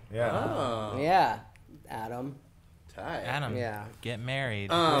 night. Yeah. Oh. Yeah, Adam. Tight. Adam, Yeah. get married.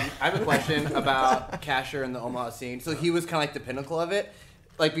 I have a question about Casher and the Omaha scene. So he was kind of like the pinnacle of it.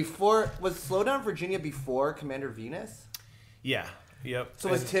 Like was Slowdown Virginia before Commander Venus? Yeah. Yep. So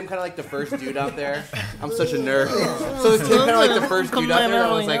was Tim kind of like the first dude out there? I'm such a nerd. So was Tim kind of like the first dude out there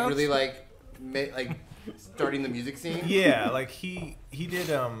that was like really like starting the music scene? Yeah, like he did.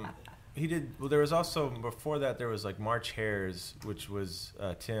 Well, there was also before that there was like March Hares, which was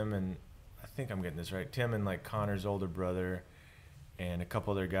Tim and I think I'm getting this right. Tim and like Connor's older brother, and a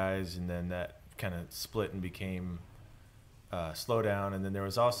couple other guys, and then that kind of split and became Slowdown, and then there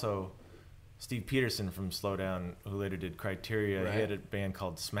was also Steve Peterson from Slowdown, who later did Criteria. Right. He had a band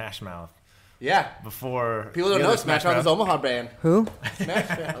called Smash Mouth Yeah. before. People don't the know other Smash Mouth is Omaha band. Who? Smash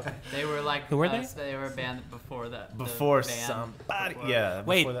Mouth. They were like Who were they? They were a band before that. the Before band somebody, before- yeah.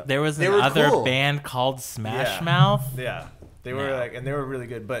 Wait, before that. there was They were another cool. band called Smash Yeah. Mouth? Yeah, they were No. and they were really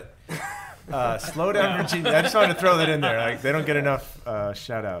good. But Slow Down Virginia, I just wanted to throw that in there. Like they don't get enough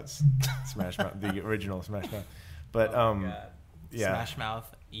shout outs. Smash Mouth, the original Smash Mouth. But yeah, Smash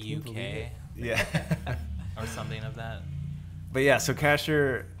Mouth UK yeah. or something of that. But yeah, so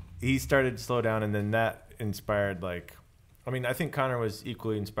Casher, he started Slow Down, and then that inspired I think Connor was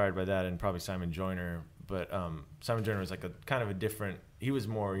equally inspired by that, and probably Simon Joyner. But Simon Joyner was like a kind of a different. He was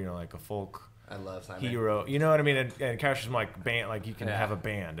more like a folk. I love Simon. Hero, you know what I mean? And Casher's more like band, like you can Yeah. have a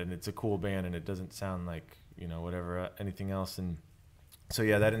band and it's a cool band and it doesn't sound like, whatever, anything else. And So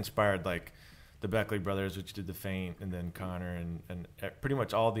yeah, that inspired like the Beckley brothers, which did The Faint, and then Connor, and pretty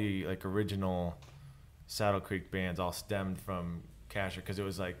much all the like original Saddle Creek bands all stemmed from Casher, because it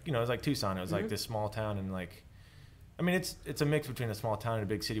was like, you know, it was like Tucson. It was like this small town, and like, I mean, it's a mix between a small town and a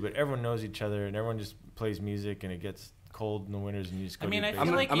big city, but everyone knows each other and everyone just plays music, and it gets cold in the winters and you just go. I mean, I to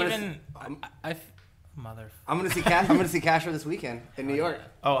feel like I'm gonna even mother. I'm gonna see I'm gonna see Casher this weekend in New York.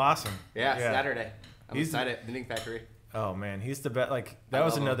 Oh, awesome. Yeah, Saturday. I'm He's- excited. The Knitting Factory. Oh man, he's the best. Like I that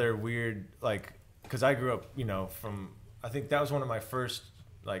was love him. another weird, like, because I grew up, you know, I think that was one of my first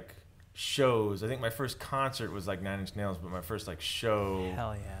like shows. I think my first concert was like 9 Inch Nails, but my first like show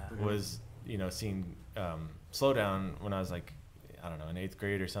Hell yeah. was, you know, seeing Slow Down when I was like, I don't know, in 8th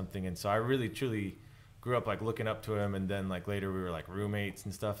grade or something. And so I really truly grew up like looking up to him, and then like later we were like roommates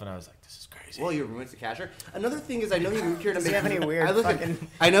and stuff, and I was like, this is crazy. Well, you're roommates with Casher. Another thing is, I know he moved here to Does make. he have any weird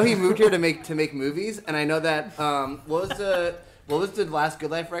I know he moved here to make movies, and I know that what was the last Good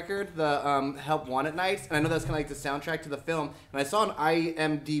Life record? The Help Wanted Nights, and I know that's kind of like the soundtrack to the film. And I saw on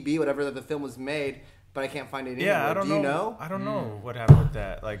IMDb whatever that the film was made, but I can't find it anywhere. Yeah, I don't know. Do you know? I don't know what happened with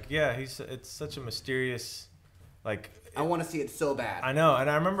that. Like, yeah, it's such a mysterious, like. I want to see it so bad. I know, and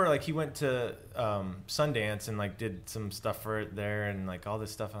I remember like he went to Sundance and like did some stuff for it there and like all this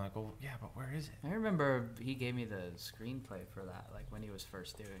stuff. I'm like, oh yeah, but where is it? I remember he gave me the screenplay for that, like when he was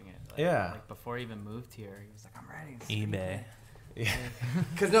first doing it. Like, Yeah. Like before he even moved here, he was like, I'm ready. eBay. Yeah,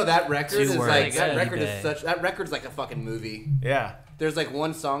 Because no, that record Two is words, like that eBay. record is such that record's like a fucking movie. yeah, There's like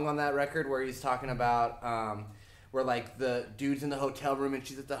one song on that record where he's talking about where like the dude's in the hotel room and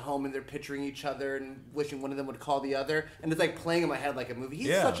she's at the home and they're picturing each other and wishing one of them would call the other, and it's like playing in my head like a movie. He's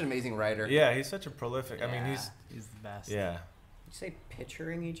Yeah. such an amazing writer. yeah. He's such a prolific. I mean, he's the best. yeah. You say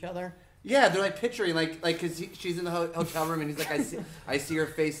picturing each other? Yeah, they're like picturing like because she's in the hotel room and he's like, I see her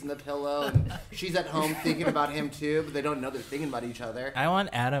face in the pillow, and she's at home thinking about him too, but they don't know they're thinking about each other. I want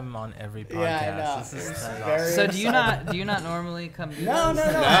Adam on every podcast. Yeah, I know. This is It's awesome. very So do you not normally come do No, those?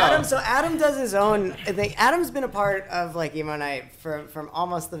 no, no. Adam does his own thing. Adam's been a part of like Emo Night from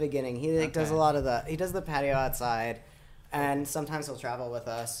almost the beginning. He like, does a lot of he does the patio outside, and sometimes he'll travel with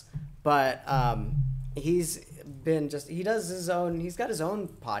us. But he's got his own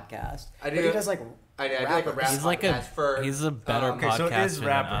podcast. I do. But he does like I do like a rap He's like podcast for. he's a better Okay, so it is podcaster than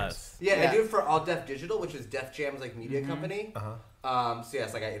rappers. us. Yeah, Yeah. I do it for All Def Digital, which is Def Jam's like media company. Uh-huh. So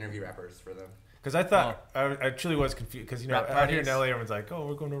yes, like I interview rappers for them. Because I thought I truly was confused. Because you know, Rap out here in parties? LA, everyone's like, "Oh,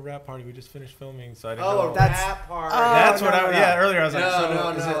 we're going to a rap party. We just finished filming." So I didn't Oh, know. a That's- rap part. That's Oh, what no, I. no, no. Yeah, earlier I was like, no, so no,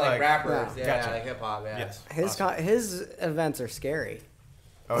 is no, it like rappers. Yeah. Yeah, Gotcha. like hip hop. Yeah. Yes. his events are scary.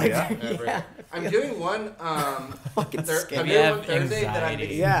 Oh yeah. Yeah. I'm doing one. Fucking scary. I'm We doing have one Thursday that I'm anxiety.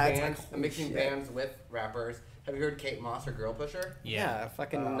 mixing Yeah, it's bands. like, I'm mixing shit. bands with rappers. Have you heard Kate Moss or Girl Pusher? Yeah,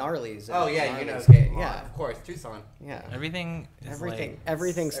 fucking gnarlies. Oh yeah, you know Gnarlies. Kate Moss. Yeah, Of course, Tucson. yeah. Everything is like,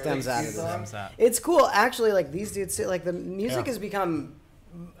 Everything stems out of Everything this. stems out. It's cool, actually. Like these dudes, like the music Yeah. has become,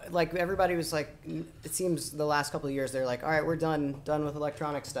 like everybody was like, it seems the last couple of years they're like, all right, we're done with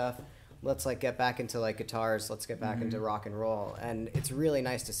electronic stuff. Let's like get back into like guitars. Let's get back into rock and roll. And it's really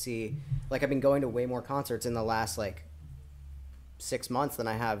nice to see. Like I've been going to way more concerts in the last like 6 months than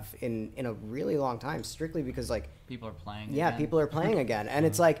I have in a really long time. Strictly because like People are playing. yeah, again. people are playing again, and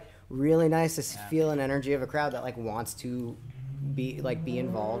it's like really nice to feel an energy of a crowd that like wants to be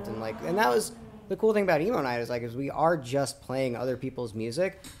involved, and that was the cool thing about Emo Night is we are just playing other people's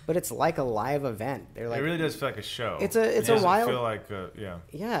music, but it's like a live event. They're like It really does feel like a show. It's a It doesn't wild feel like yeah.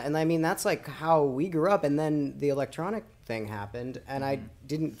 yeah, and I mean that's like how we grew up, and then the electronic thing happened, and I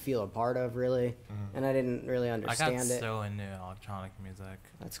didn't feel a part of really, and I didn't really I got understand it. so into electronic music.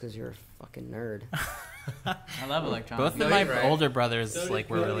 That's because you're a fucking nerd. I love electronic. Both No, of my you're right. older brothers So like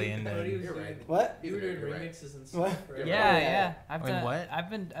did were Cody. really into. Cody was You're doing- right. What? You were doing You're right. remixes and What? stuff. right? Yeah, Oh, yeah. Wait, what? I've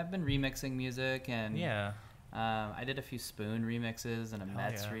been remixing music, and Yeah. I did a few Spoon remixes and a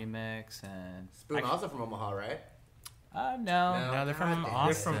Mets yeah. remix, and Spoon also from Omaha, right? no. No. No, they're from God damn.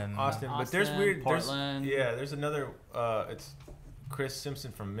 Austin. They're from Austin, but there's Austin, weird. Portland. There's another. It's Chris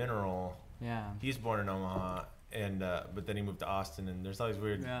Simpson from Mineral. Yeah. He's born in Omaha, and but then he moved to Austin, and there's all these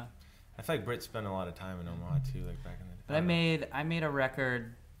weird. Yeah. I feel like Britt spent a lot of time in Omaha too, like back in the day. But I made a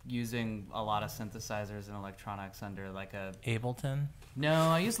record using a lot of synthesizers and electronics under like a Ableton. no,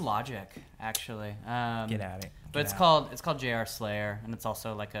 I used Logic actually. Get at it. But it's called JR Slayer, and it's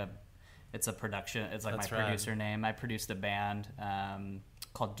also like it's a production. It's like That's my rad. producer name. I produced a band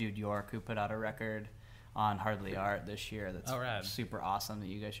called Dude York who put out a record on Hardly Art this year. That's Oh, rad. super awesome that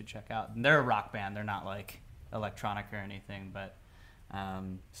you guys should check out. And they're a rock band. They're not like electronic or anything, but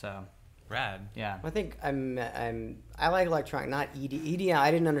so rad. Yeah. I think I like electronic, not EDM.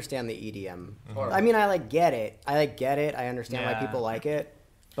 I didn't understand the EDM. Or- I mean, I get it. I understand why Yeah. people like it,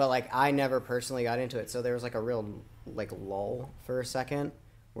 but like I never personally got into it. So there was like a real like lull for a second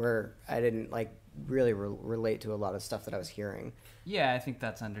where I didn't like really relate to a lot of stuff that I was hearing. Yeah, I think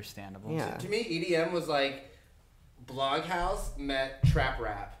that's understandable. Yeah. To me, EDM was like Bloghouse met trap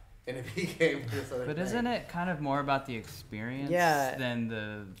rap, and it became this other But thing. isn't it kind of more about the experience Yeah. than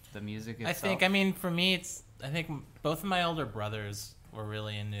the music itself? I mean, for me, I think both of my older brothers were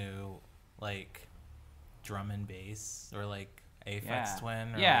really into like drum and bass or like Aphex Yeah.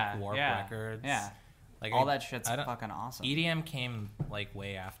 Twin or Yeah, like Warp yeah, Records. yeah. Like all that shit's I don't- fucking awesome. EDM came like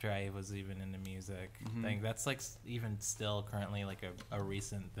way after I was even into music. Mm-hmm. I think that's like even still currently like a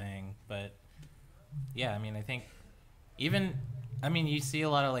recent thing. But yeah, I mean, I think you see a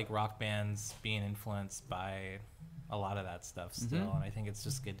lot of like rock bands being influenced by a lot of that stuff still, Mm-hmm. and I think it's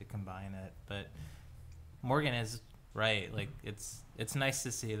just good to combine it. But Morgan is right. Like it's nice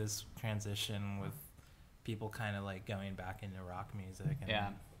to see this transition with people kind of like going back into rock music and Yeah.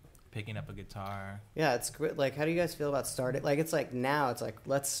 picking up a guitar. Yeah, it's great. Like, how do you guys feel about starting? Like, it's like now, it's like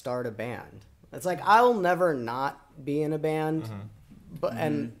let's start a band. It's like I'll never not be in a band, but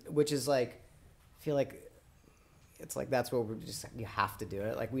and which is like, I feel like it's like that's what you have to do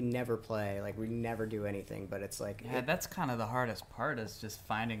it. Like we never play, like we never do anything, but it's like Yeah, that's kind of the hardest part is just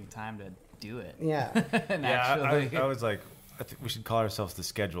finding time to do it. yeah. And Yeah, actually, I was like, I think we should call ourselves the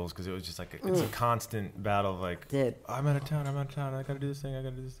Schedules because it was just like it's a constant battle of like, Did. I'm out of town, I gotta do this thing,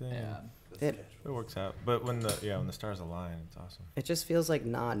 yeah. It works out. But when the stars align, it's awesome. it just feels like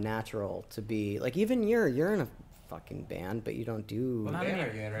not natural to be like even you're in a fucking band, but you don't do. Well, not, band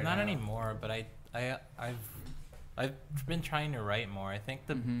are you in right not now? anymore, but I've been trying to write more. I think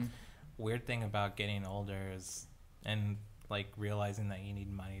the weird thing about getting older is and like realizing that you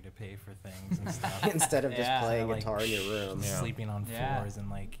need money to pay for things and stuff. Instead of just Yeah. playing Like, guitar in your room. Yeah. Sleeping on Yeah. floors and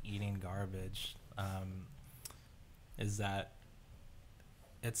like eating garbage, is that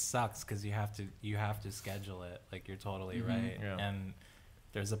it sucks because you have to schedule it. Like you're totally right, Yeah. and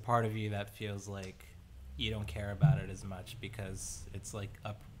there's a part of you that feels like you don't care about it as much because it's like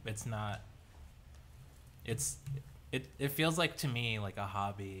it's not. It feels like to me like a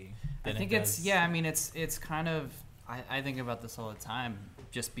hobby. I than think it it's does- yeah. I mean, it's kind of. I think about this all the time,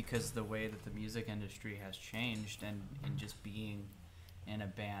 just because the way that the music industry has changed, and just being in a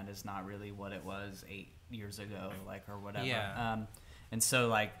band is not really what it was 8 years ago, like or whatever. Yeah. And so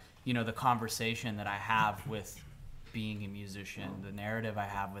like the conversation that I have with being a musician, the narrative I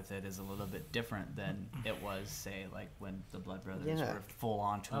have with it is a little bit different than it was, say, like when the Blood Brothers Yeah. were full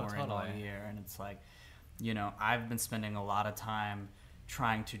on touring all totally. year, and it's like, I've been spending a lot of time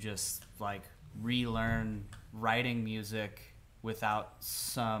trying to just like relearn writing music without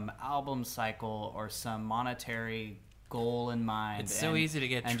some album cycle or some monetary goal in mind. It's so easy to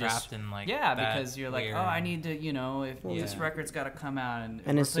get and trapped just- in like yeah, that because you're like, weird- oh, I need to, if this Yeah. record's got to come out and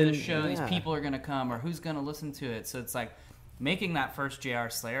And or as play the soon- show, these yeah. people are gonna come, or who's gonna listen to it. So it's like making that first J.R.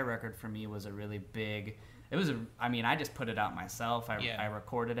 Slayer record for me was a really big. It was I just put it out myself. I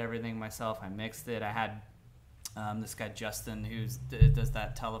recorded everything myself. I mixed it. I had this guy Justin who does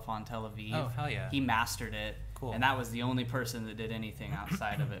that Telefon Tel Aviv. Oh, hell yeah. He mastered it. Cool. And that was the only person that did anything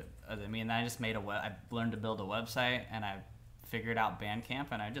outside of it other than me. And I just made I learned to build a website, and I figured out Bandcamp,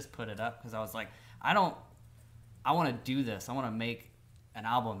 and I just put it up because I was like, I want to do this. I want to make an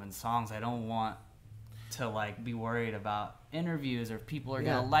album and songs. I don't want to like be worried about interviews or if people are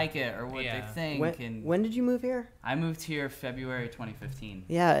Yeah. gonna like it or what Yeah. they think. When did you move here? I moved here February 2015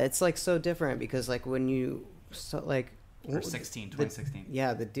 Yeah, it's like so different because like when you like or 2016.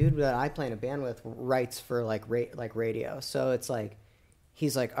 Yeah, the dude that I play in a band with writes for like radio. So it's like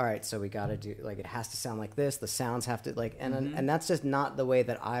he's like, all right, so we got to do like it has to sound like this. The sounds have to like and that's just not the way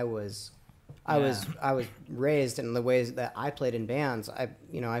that I was raised, and the ways that I played in bands.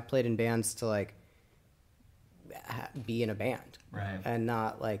 I played in bands to like be in a band, Right. and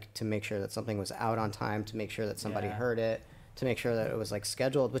not like to make sure that something was out on time, to make sure that somebody Yeah. heard it, to make sure that it was like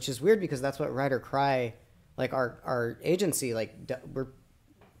scheduled, which is weird because that's what Ride or Cry, like our agency, like we're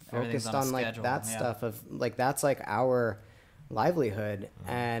Everything's focused on a on like schedule, that yeah. stuff of like that's like our livelihood,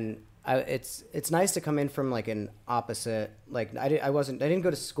 and it's nice to come in from like an opposite. Like I didn't go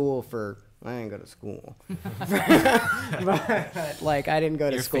to school for. I didn't go to school, but like I didn't go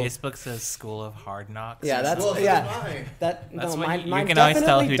to Your school. Facebook says School of Hard Knocks. Yeah, or that's something. mine. that. That's no, what mine, you mine can always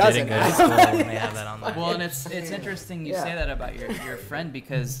tell who definitely didn't go to doesn't. school when they have that on there. Well, and it's interesting you Yeah. say that about your friend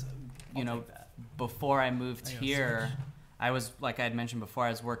because before I moved here, I was, like I had mentioned before, I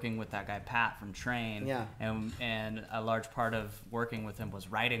was working with that guy Pat from Train. Yeah. And a large part of working with him was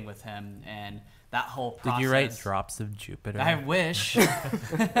writing with him, and that whole process. Did you write Drops of Jupiter? I wish.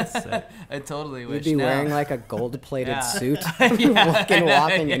 I totally wish. You'd be wearing like a gold-plated suit,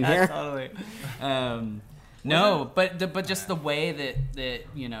 walking in here. Totally. No, but just the way that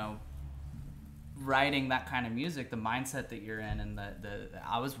you know, writing that kind of music, the mindset that you're in, and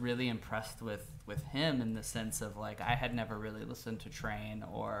I was really impressed with him in the sense of like I had never really listened to Train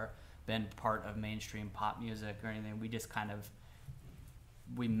or been part of mainstream pop music or anything. We just kind of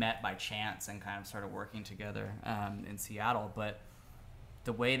met by chance and kind of started working together in Seattle. But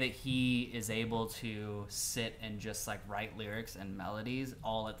the way that he is able to sit and just like write lyrics and melodies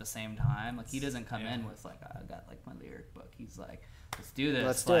all at the same time, like he doesn't come in with like I got like my lyric book. He's like, let's do this.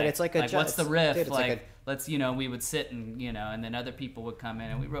 Let's do it. It's like what's the riff? Dude, like let's, you know, we would sit and, you know, and then other people would come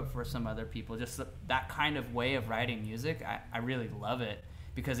in and we wrote for some other people. Just that kind of way of writing music, I really love it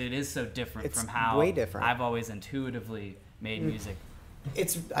because it is so different from how way different. I've always intuitively made music.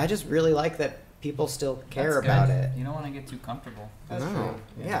 I just really like that people still care That's about good. it. You don't want to get too comfortable. No.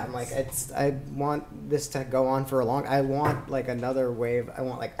 Yeah, I'm like, I want this to go on for a long. I want like another wave. I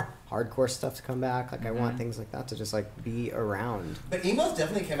want like hardcore stuff to come back. Like I want things like that to just like be around. But emos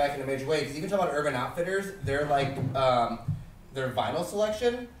definitely came back in a major way because even talking about Urban Outfitters, they're like their vinyl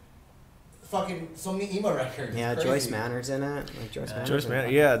selection. Fucking so many emo records. Yeah, Joyce Manor's in it. Like Joyce Manor.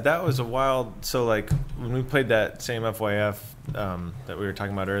 Yeah, that was a wild. So like when we played that same FYF that we were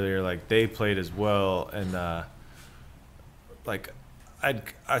talking about earlier, like they played as well, and like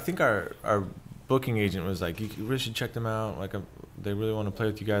I think our booking agent was like, you really should check them out. Like they really want to play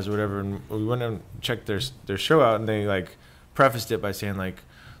with you guys or whatever. And we went and checked their show out, and they like prefaced it by saying like,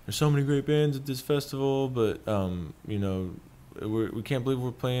 there's so many great bands at this festival, but you know. We can't believe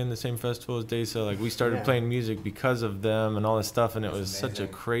we're playing the same festival as Desa. Like we started playing music because of them and all this stuff, and it was such a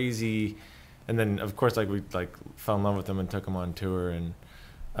crazy. And then of course, like we like fell in love with them and took them on tour. And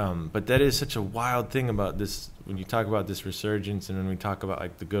but that is such a wild thing about this when you talk about this resurgence, and when we talk about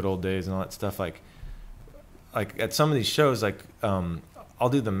like the good old days and all that stuff. Like at some of these shows, like I'll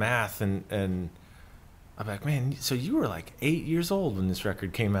do the math and I'm like, man, so you were like 8 years old when this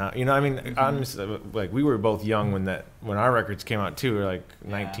record came out. You know, I mean, honestly, like we were both young when our records came out too. We were like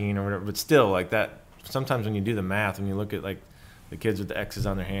 19 or whatever. But still, like that. Sometimes when you do the math, when you look at like the kids with the X's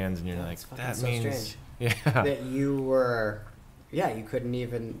on their hands, and you're like, that so means, strange. That you were, you couldn't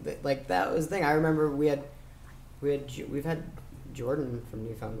even like that was the thing. I remember we've had Jordan from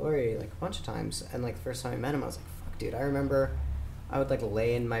Newfound Glory like a bunch of times, and like the first time I met him, I was like, fuck, dude. I remember. I would like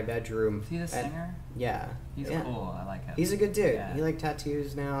lay in my bedroom. Is he the singer? Yeah. He's cool. I like him. He's a good dude. Yeah. He like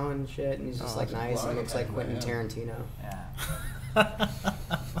tattoos now and shit, and he's just like nice and looks like Quentin Tarantino. Yeah.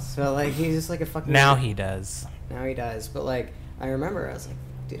 So like he's just like a fucking. Now he does. Now he does, but like I remember I was like,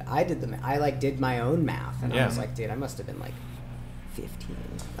 dude, I did my own math, and I was like, dude, I must have been like 15,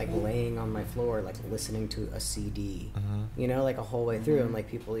 like laying on my floor, like listening to a CD, you know, like a whole way through, and like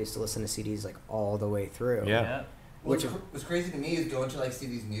people used to listen to CDs like all the way through. Yeah. What's crazy to me is going to like see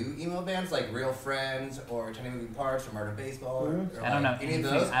these new emo bands like Real Friends or Tiny Moving Parts or Murder Baseball or I don't know any of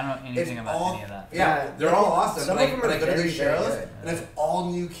those. I don't know anything about any of that. Yeah, they're all awesome. Some like, of them are I go to very, these very shows good. and it's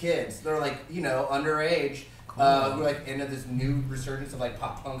all new kids. They're like, you know, underage. Who are like into this new resurgence of like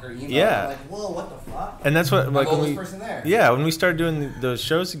pop punk or emo. Yeah. I'm like, whoa, what the fuck? And that's what like I'm when the we, oldest person there. Yeah, when we started doing those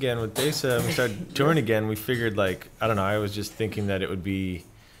shows again with Desa, and we started touring again, we figured like, I don't know, I was just thinking that it would be,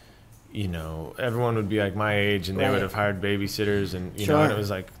 you know, everyone would be like my age, and they would have hired babysitters, and you know, and it was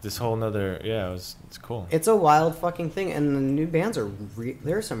like this whole nother, it's cool. It's a wild fucking thing, and the new bands are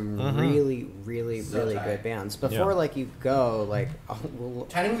there's some really, really, So really tight. good bands. Before like you go, like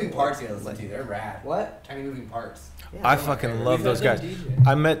Tiny Moving Parts, you know, listen to. They're rad. What? Tiny Moving Parts. Yeah, I fucking love We've those had guys. them DJ.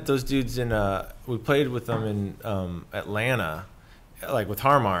 I met those dudes in we played with them in Atlanta, like with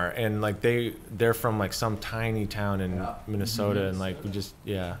Harmar, and like they're from like some tiny town in Minnesota, and like we just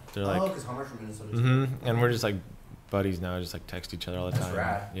they're like because Homer's from Minnesota too. and we're just like buddies now, just like text each other all the That's time.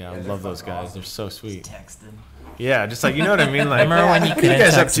 rad. Yeah, I Yeah, they're love those fucking guys. awesome. They're so sweet. Texted. Yeah, just like, you know what I mean? Like, Remember when you what are couldn't you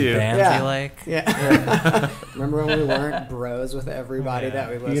guys up text to? bands Yeah. you like? Yeah. Remember when we weren't bros with everybody that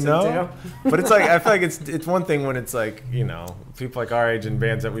we listened You know, to? but it's like I feel like it's one thing when it's like, you know, people like our age and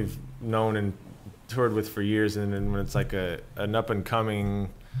bands that we've known and toured with for years, and then when it's like an up and coming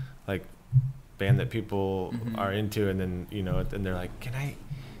like band that people are into, and then you know, and they're like, can I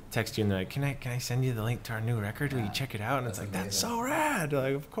text you, and they're like, can I send you the link to our new record? Will you check it out? And it's like, that's so rad.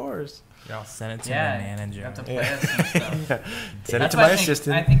 Like, of course. I'll send it to Yeah, my manager. you have to play us some stuff. Send it That's to why my I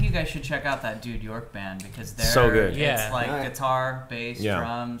assistant. think you guys should check out that Dude York band because they're So good. Yeah. It's like Alright. guitar, bass, Yeah.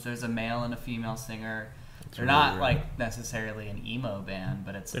 drums. There's a male and a female singer. They're not like necessarily an emo band,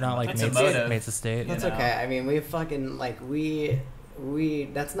 but it's They're not like it's Mates emotive. Estate. That's You know? okay. I mean, we fucking like we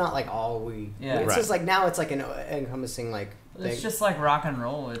that's not like all we. Yeah. It's Right. just like now it's like an encompassing like. It's thing. just like rock and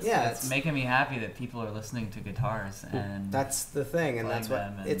roll. It's it's making me happy that people are listening to guitars, and That's the thing, and playing that's what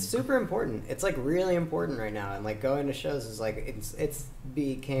them and- it's super important. It's like really important right now, and like going to shows is like it's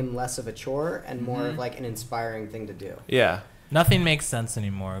became less of a chore and more of like an inspiring thing to do. Yeah. Nothing makes sense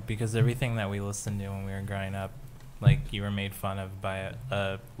anymore because everything that we listened to when we were growing up, like you were made fun of by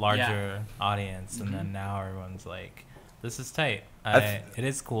a larger audience, and then now everyone's like, "This is tight." It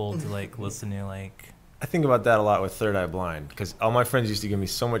is cool to like listen to like. I think about that a lot with Third Eye Blind because all my friends used to give me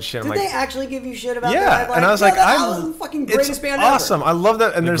so much shit. Did I'm they like, actually give you shit about yeah, that? and I was like, I'm the fucking greatest it's band awesome. ever. I love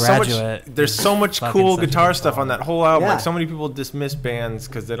that, and The there's so much Fucking cool such a guitar good stuff song. on that whole album. Yeah. Like so many people dismiss bands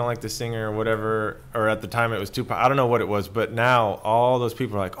because they don't like the singer or whatever, or at the time it was too. I don't know what it was, but now all those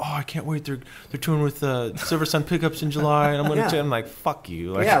people are like, oh, I can't wait. They're touring with Silver Sun Pickups in July, and I'm gonna. Yeah. I'm like, fuck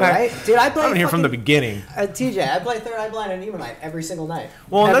you. Like, Yeah, right, dude. I play. I'm here from the fucking- beginning. TJ, I play Third Eye Blind and Emo Night every single night.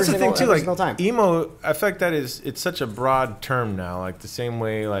 Well, and Every that's the thing single- too. every Like single time. emo, I feel like that it's such a broad term now. Like the same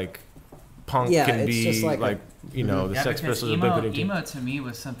way like punk Yeah, can it's be just like like, a- you know the yeah, Sex because Pistols. or emo, Blink-182. emo to me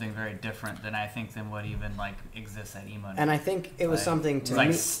was something very different than I think than what even like exists at emo. And I think it was Like, something it's to like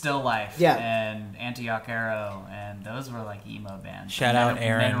me. Still Life, Yeah. and Antioch Arrow, and those were like emo bands. Shout out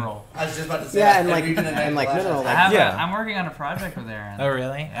Aaron. Mineral. I was just about to say Yeah, that. and like Every night and like flash, Mineral, I was like Yeah. I'm working on a project with Aaron. Oh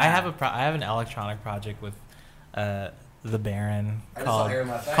really? Yeah. I have an electronic project with the Baron I just saw called Aaron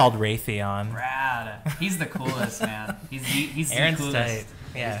last night. Raytheon. Rad. He's the coolest, man. He's Aaron's the coolest. tight.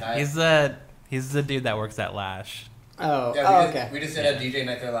 Yeah, tight. he's the dude that works at Lash. oh, Yeah, oh, we okay. just did a DJ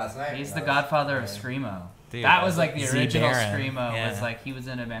night there last night. He's and the I was- godfather of screamo. Dude, That was like the Z original Baron, screamo. yeah. Was like he was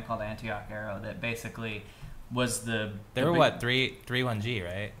in a band called Antioch Arrow that basically was They the were big- what 3-1G,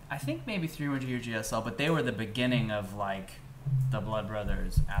 right? I think maybe 3-1G or GSL, but they were the beginning of like the Blood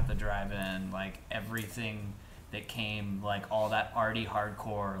Brothers at the drive-in, like everything that came, like all that arty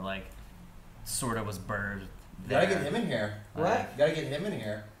hardcore, like sort of was birthed. Gotta there. get him in here. What? Gotta get him in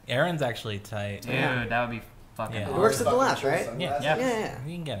here. Aaron's actually tight. Dude, Yeah. that would be fucking Yeah. It awesome. works at the Fucking Lash, cool right? sunglasses. Yeah. Yeah,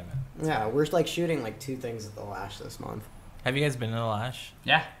 You can get him in. yeah. We're like shooting like 2 things at the Lash this month. Have you guys been to the Lash?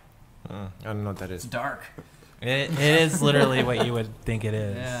 Yeah, I don't know what that it's is. dark. It is literally what you would think it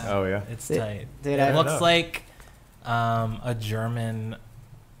is. Yeah. Oh yeah. It's Dude, tight. dude, It I- looks know. like a German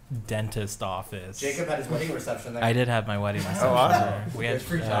dentist office. Jacob had his wedding reception there. I did have my wedding reception awesome. there. We had There's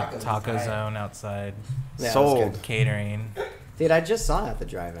free tacos. Taco Right. Zone outside, Yeah, it was Sold. good. catering. Dude, I just saw it at the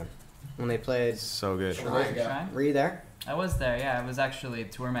drive-in when they played. So good. There you go. Shrine? Were you there? I was there, yeah. I was actually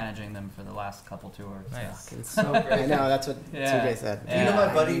tour managing them for the last couple tours. Nice. It's so I know that's what Yeah. TJ said. Do you know my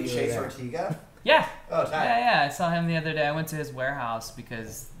Yeah. buddy I knew you were Chase there. Ortega? Yeah. Oh, tight. Yeah, I saw him the other day. I went to his warehouse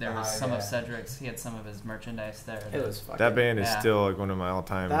because there was Oh, some yeah. of Cedric's. He had some of his merchandise there. It was fucking. That band is Yeah. still like one of my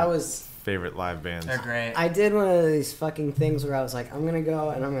all-time That was. favorite live bands. They're great. I did one of these fucking things where I was like, I'm gonna go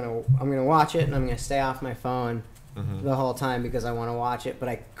and I'm gonna watch it and I'm gonna stay off my phone Mhm. the whole time because I want to watch it, but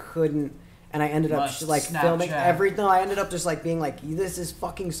I couldn't. And I ended up Must like filming Snapchat. everything. I ended up just like being like, this is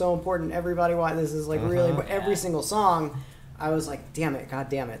fucking so important. Everybody, why this is like really. But every Yeah. single song, I was like, damn it, god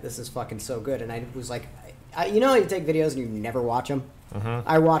damn it, this is fucking so good. And I was like, you know, how you take videos and you never watch them. Mm-hmm.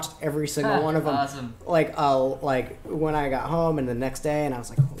 I watched every single one of them. Awesome. Like when I got home and the next day, and I was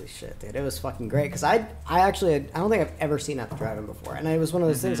like, holy shit, dude, it was fucking great. Because I don't think I've ever seen At the Drive-In before, and it was one of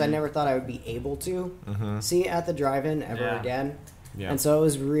those things I never thought I would be able to see at the Drive-In ever Yeah. again. Yeah. And so it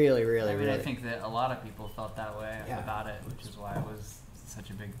was really, really, I mean, really. I think that a lot of people felt that way Yeah. about it, which is why it was such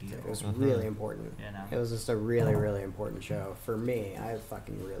a big deal. It was really important. You know? It was just a really, really important show for me. I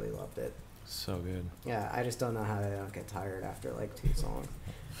fucking really loved it. So good. Yeah, I just don't know how they don't get tired after like 2 songs.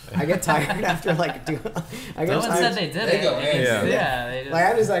 I get tired after like I No get one tired. said they did They it. go in. Yeah. Yeah, they just, Like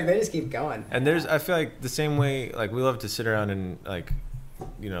I just like they just keep going. And there's, I feel like the same way, like we love to sit around and like,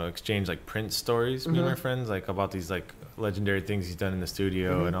 you know, exchange like Prince stories, me and my friends, like about these like legendary things he's done in the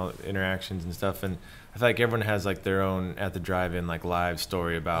studio and all interactions and stuff. And I feel like everyone has like their own At the Drive-In like live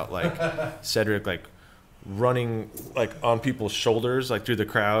story about like Cedric like running like on people's shoulders like through the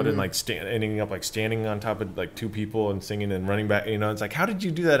crowd and like ending up like standing on top of like 2 people and singing and running back. You know, it's like, how did you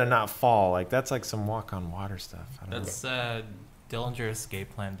do that and not fall? Like that's like some walk on water stuff. I don't That's Dillinger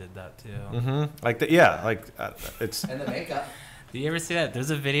Escape Plan did that too. know. Like that, yeah. Like it's And the makeup. Do you ever see that? There's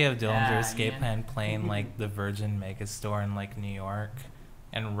a video of Dillinger Yeah, Escape yeah. Plan playing like the Virgin Mega Store in like New York,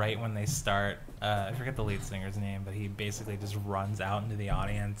 and right when they start, I forget the lead singer's name, but he basically just runs out into the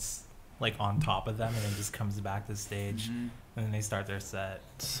audience like on top of them, and then just comes back to stage, and then they start their set.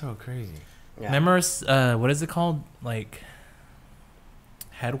 so crazy. Yeah. Remember, what is it called? Like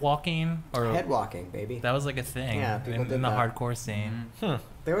head walking or Head walking, baby. that was like a thing Yeah, people in did the that. hardcore scene.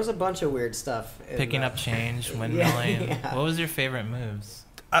 There was a bunch of weird stuff. in Picking that. up change, windmilling. yeah. What was your favorite moves?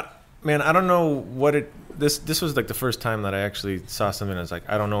 Man, I don't know what it. This was like the first time that I actually saw something. I was like,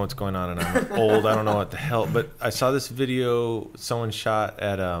 I don't know what's going on, and I'm old. I don't know what the hell. But I saw this video someone shot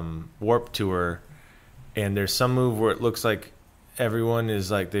at Warped Tour, and there's some move where it looks like everyone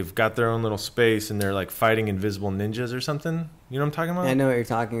is like they've got their own little space and they're like fighting invisible ninjas or something. You know what I'm talking about? I know what you're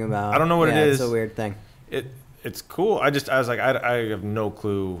talking about. I don't know what it is. It's a weird thing. It's cool. I was like, I have no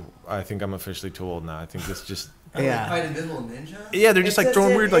clue. I think I'm officially too old now. I think this just. Yeah. Fight invisible ninja? Yeah, they're just like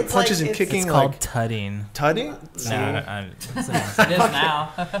throwing weird like it's punches like- and kicking. It's called like tutting. tutting. It is now.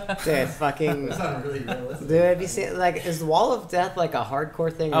 Dude, fucking. That's not really realistic. Dude, have you seen like is Wall of Death like a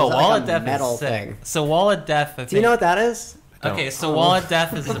hardcore thing? Or Oh, is that Wall like of a Death metal is sick. thing? So Wall of Death. I Do you know what that is? Okay, so Wall of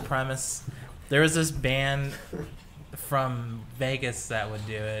Death is the premise. There was this band from Vegas that would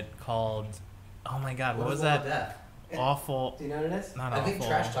do it called. Oh my God, what was that? Awful. Do you know what it is? Not I awful. think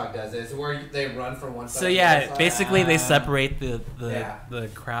Trash Talk does it. It's where they run from one side. So to the yeah, other side. basically they separate the Yeah. the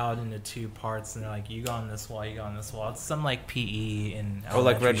crowd into two parts, and they're like, you go on this wall, you go on this wall. It's some like PE and Oh,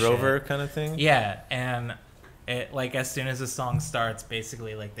 like Red elementary Rover shit. kind of thing. Yeah, and it like as soon as the song starts,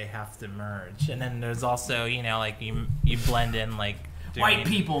 basically like they have to merge, and then there's also like you blend in like White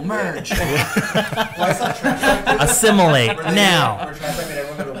people merge. Well, I saw Trash Talk. assimilate Where they now. Where Trash Talk made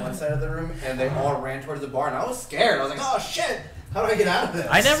everyone go to one side of the room, and they all ran towards the bar, and I was scared. I was like, oh shit, how do I get out of this?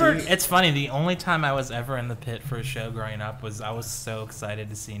 I never. It's funny. The only time I was ever in the pit for a show growing up was I was so excited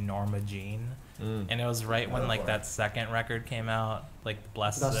to see Norma Jean, and it was right when like that second record came out, like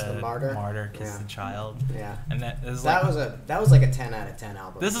Bless the Martyr, Kiss Yeah. the Child. Yeah. And that was That like was like a 10 out of 10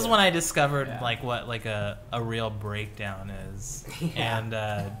 album. this is too. when I discovered Yeah. like what like a real breakdown is, Yeah. and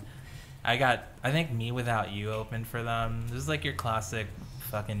I think Me Without You opened for them. This is like your classic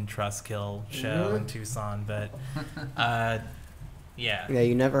fucking trust kill show in Tucson, but yeah. Yeah,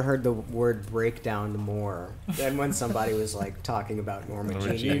 you never heard the word breakdown more than when somebody was like talking about Norma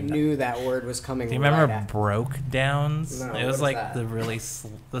Norma Jean. You Jean. knew that word was coming. Do you remember right at- broke downs? No, It what was is like that? the really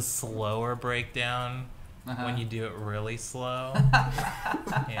the slower breakdown when you do it really slow.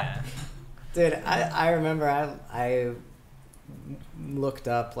 Yeah. Dude, I remember I looked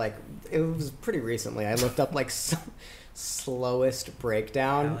up like it was pretty recently. I looked up like slowest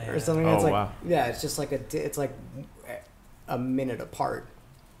breakdown Hell yeah. or something. Oh, It's like wow. yeah, it's just like it's like a minute apart.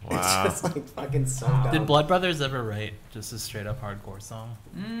 Wow. It's just like fucking so dumb. Did Blood Brothers ever write just a straight up hardcore song?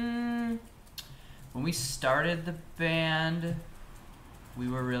 When we started the band, we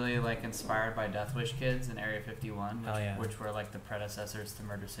were really like inspired by Death Wish Kids in Area 51, which, Oh, yeah. which were like the predecessors to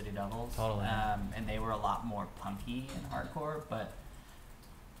Murder City Devils. Totally. And they were a lot more punky and hardcore, but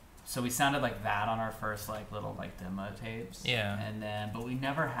so we sounded like that on our first like little like demo tapes. Yeah. And then, but we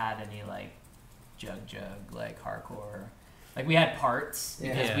never had any like jug like hardcore. Like we had parts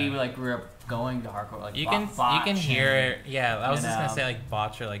because Yeah. we like grew up going to hardcore. Like You Botch can hear and- it. Yeah, I was you just gonna know. say like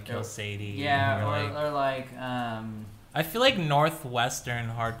Botch or like Kill Sadie. Yeah, or or like I feel like Northwestern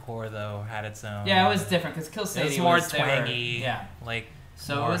hardcore though had its own. yeah, it was different because Kill It Sadie was more they were- twangy. yeah, Like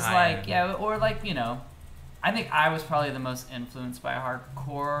so more it was high like end. yeah, or like I think I was probably the most influenced by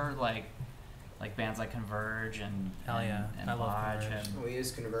hardcore, like bands like Converge and Hell yeah, and I love Lodge Converge. and We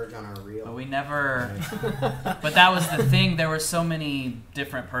used Converge on our reel. but we never. But that was the thing. There were so many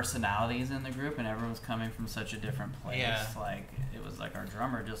different personalities in the group, and everyone was coming from such a different place. Yeah. Like it was like our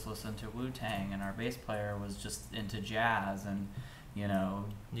drummer just listened to Wu-Tang, and our bass player was just into jazz, and You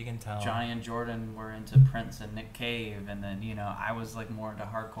can tell. Johnny and Jordan were into Prince and Nick Cave, and then I was like more into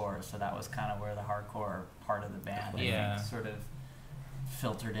hardcore, so that was kind of where the hardcore part of the band I think, sort of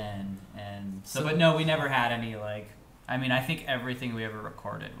filtered in. And so, but no, we never had any like. I mean, I think everything we ever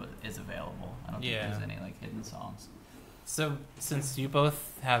recorded is available. I don't think Yeah. there's any like hidden songs. So since you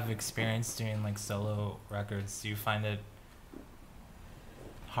both have experience doing like solo records, do you find it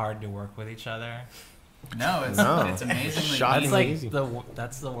hard to work with each other? No, it's No. it's amazingly Shocking. That's easy. like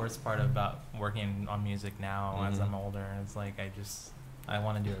that's the worst part about working on music now as I'm older. It's like I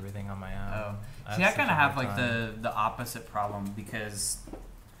want to do everything on my own. Oh, I see, have I kind such of a have hard like time. the opposite problem because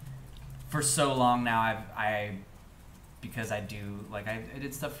for so long now because I do like I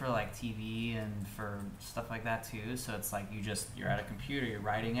did stuff for like TV and for stuff like that too. So it's like you're at a computer, you're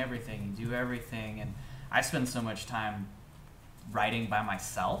writing everything, you do everything, and I spend so much time writing by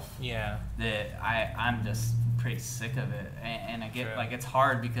myself Yeah. that I'm just pretty sick of it, and I get True. like it's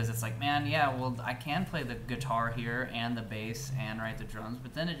hard because it's like, man, yeah, well, I can play the guitar here and the bass and write the drums,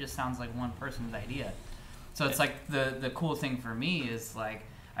 but then it just sounds like one person's idea. So it's like the cool thing for me is like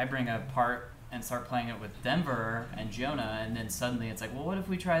I bring a part and start playing it with Denver and Jonah, and then suddenly it's like, well, what if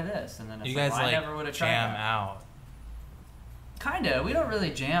we try this? And then it's You like, guys well, I like never would have tried jam that. out. Kinda. We don't really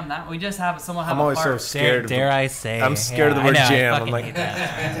jam that. We just have someone have I'm a always so part. scared. Dare I say? I'm scared of the word I know, jam. I I'm fucking like- hate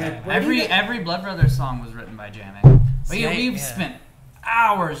that. Every Blood Brothers song was written by jamming. See, We've yeah. spent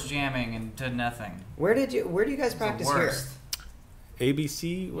hours jamming and to nothing. Where do you guys practice the here? worst.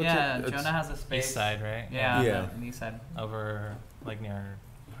 ABC? What's Yeah, it? Jonah has a space. East side, right? Yeah, Yeah. the east side. Over like near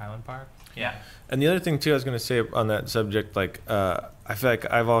Highland Park. Yeah. And the other thing too, I was gonna say on that subject, like I feel like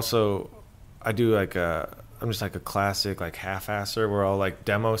I do like I'm just like a classic like half-asser where I'll like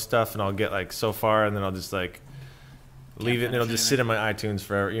demo stuff and I'll get like so far and then I'll just like leave it and it'll just sit in my iTunes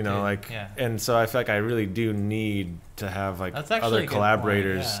forever, you know, Dude, like. yeah. And so I feel like I really do need to have like That's actually other a good point,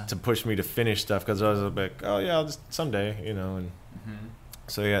 collaborators yeah. to push me to finish stuff because I was like, oh yeah, I'll just someday, you know, and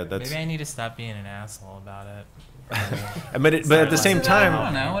so yeah, that's. Maybe I need to stop being an asshole about it. But at the same I don't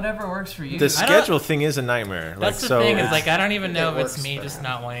time, know. Whatever works for you. the schedule thing is a nightmare. That's like, the so thing is it's- like I don't even know It if it's works me for just him.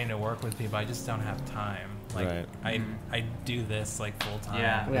 not wanting to work with people. I just don't have time. Like Right. I do this like full time.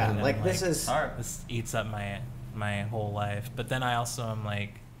 Yeah. Yeah, and then, like this is. It's hard. this eats up my whole life. But then I also am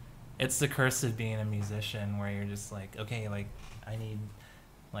like, it's the curse of being a musician where you're just like, okay, like I need,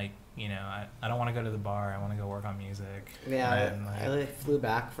 like, you know, I don't want to go to the bar. I want to go work on music. Yeah, And, I like, flew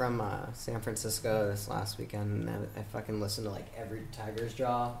back from San Francisco this last weekend, and I fucking listened to like every Tiger's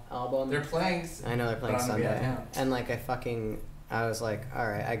Jaw album. They're playing. I know they're playing but I'm gonna be out of Sunday, town. and like I was like, all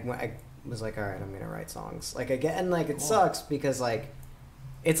right, I was like, all right, I'm gonna write songs. Like again, like it sucks because like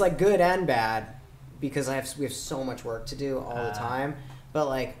it's like good and bad because we have so much work to do all the time, but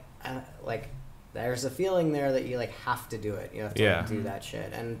like there's a feeling there that you like have to do it. You have to like, do that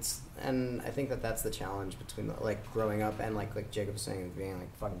shit, and I think that's the challenge between like growing up and like Jacob was saying, being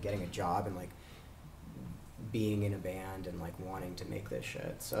like fucking getting a job and like being in a band and like wanting to make this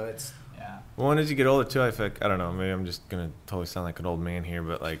shit. So it's Well, and as you get older too, I feel like, I don't know, maybe I'm just gonna totally sound like an old man here,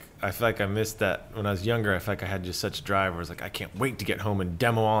 but like I feel like I missed that when I was younger. I feel like I had just such drive where I was like, I can't wait to get home and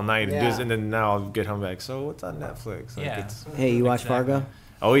demo all night and do this, and then now I'll get home and be like, so what's on Netflix? Like, Yeah. hey, you watch Exactly. Fargo?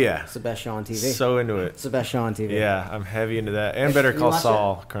 Oh yeah, It's the best show on TV. so into it. It's the best show on TV. Yeah, I'm heavy into that, and Better You Call watch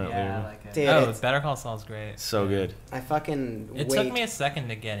Saul currently. Yeah, I like it. Dude, Oh, it's- Better Call Saul's great. So good. I fucking It wait. took me a second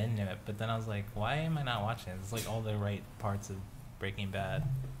to get into it, but then I was like, why am I not watching it? It's like all the right parts of Breaking Bad.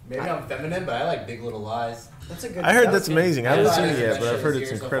 Maybe I'm feminine, but I like Big Little Lies. That's a good. I heard that that's was good. amazing. I Yeah, haven't it's seen it the yet, best but show I've heard this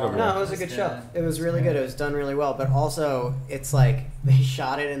it's year so incredible. far. No, it was a good It's show. good. It was really good. It was done really well, but also it's like they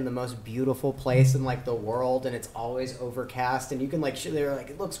shot it in the most beautiful place in like the world, and it's always overcast, and you can like they were like,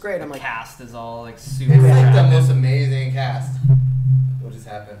 it looks great. I'm like, Cast is all like super. It's like the attractive. most amazing cast. What just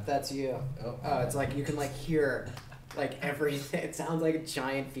happened? that's you. Oh, it's like you can like hear like everything. It sounds like a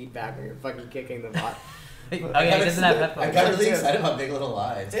giant feedback when you're fucking kicking the bot. Oh yeah, he doesn't have I headphones. got really excited about Big Little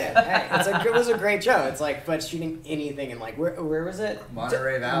Lies. Yeah, hey, it was a great show. It's like, but shooting anything in like where was it?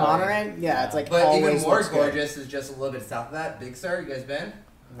 Monterey Valley. Monterey, yeah. It's like But always even more looks good. gorgeous is just a little bit south of that. Big Sur, you guys been?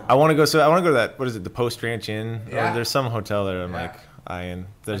 I want to go. So I want to go to that. What is it? The Post Ranch Inn. Yeah. Or there's some hotel there. I'm Yeah. like eyeing.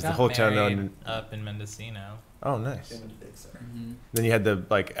 There's I the got hotel. married up in Mendocino. Oh, nice. Been to Big Sur. Then you had the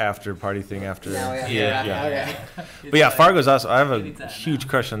like after party thing after. Now we have Yeah. to wrap it. Okay. But yeah, Fargo's also. I have a Anytime huge now.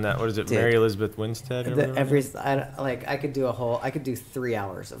 crush on that. What is it? Dude. Mary Elizabeth Winstead. Or whatever? I could do 3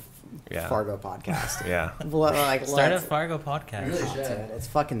 hours of Yeah. Fargo podcast. Yeah. Like, Start a let's- Fargo You podcast. really Oh, should. dude, it's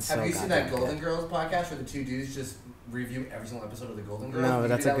fucking so Have you seen goddamn that Golden good. Girls podcast where the two dudes just review every single episode of the Golden Girls? No, We but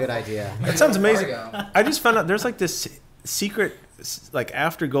that's do a that good with- idea. we That do sounds with amazing. Fargo. I just found out there's like this secret, like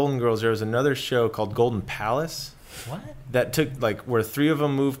after Golden Girls, there was another show called Golden Palace What? that took like where 3 of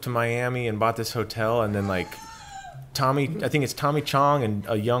them moved to Miami and bought this hotel, and then like I think it's Tommy Chong and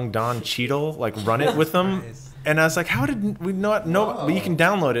a young Don Cheadle like run it with them. And I was like, how did we not know? But you can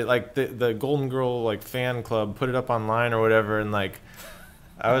download it, like the Golden Girl like fan club, put it up online or whatever, and like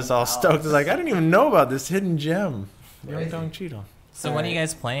I was all stoked. I was like, I didn't even know about this hidden gem, young Crazy. Don Cheadle. So when are you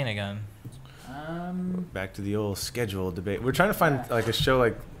guys playing again? Back to the old schedule debate. We're trying to find like a show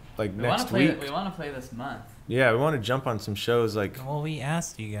like We want to next play. week. We want to play this month. Yeah, we want to jump on some shows like Well, we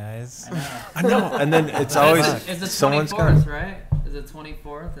asked you guys. I know. I know, and then it's always It's the someone's 24th, got. right? Is it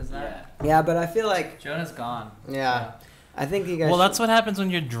 24th? Is that? Yeah, but I feel like Jonah's gone. yeah, I think you guys. Well, that's what happens when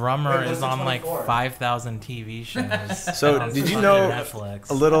your drummer Wait, what's is the on like 24? 5,000 TV shows. So, on did you fucking know Netflix.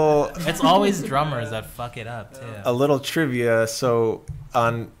 A little It's always drummers that fuck it up too. a little trivia. So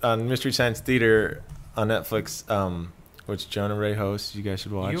on Mystery Science Theater on Netflix, which Jonah Ray hosts. You guys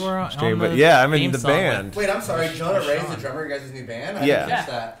should watch. You were on but the yeah, I'm in theme the song with- band. Wait, I'm sorry. Jonah Ray's the Sean. drummer of your guys' new band? I Yeah. didn't catch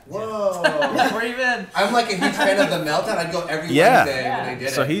that. Whoa. Where you been? I'm like a huge fan of The Meltdown. I'd go every Yeah. Wednesday when they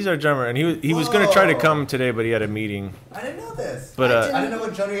did So it. he's our drummer, and he was gonna try to Whoa. come today, but he had a meeting. I didn't know this. But, I didn't know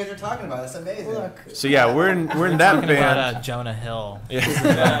what Jonah you guys are talking about. That's amazing. So yeah, we're in that Talking band. about Jonah Hill.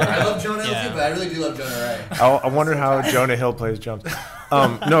 Yeah. I love Jonah Hill Yeah. too, but I really do love Jonah Ray. I wonder how Jonah Hill plays drums.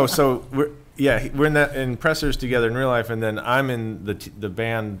 No, so we're in Pressers together in real life, and then I'm in the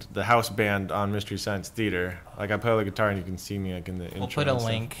band, the house band on Mystery Science Theater. Like I play the guitar, and you can see me like in the intro. We'll put a and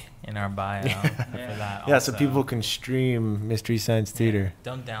stuff. link in our bio for that. Yeah, so also. people can stream Mystery Science Theater.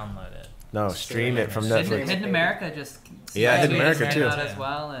 Don't download it. No, stream it from Hidden, Netflix. Hidden America just Yeah, Hidden tweeted America, that too. out as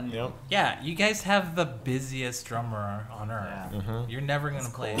well, and Yep. Yeah, you guys have the busiest drummer on earth. Yeah. Mhm. You're never gonna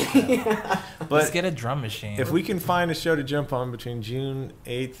play it. Let's But get a drum machine. if we can find a show to jump on between June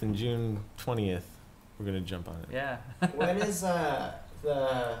 8th and June 20th, we're gonna jump on it. yeah. When is the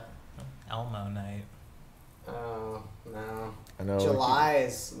Elmo night. oh no I know.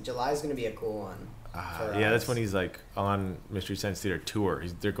 July's gonna be a cool one. for Yeah, that's us. when he's like on Mystery Science Theater tour.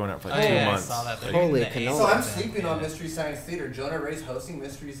 They're going out for Oh, like 2 yeah, months. I saw that. They're Holy doing the cannoli. So I'm Ace sleeping thing, on yeah. Mystery Science Theater. Jonah Ray's hosting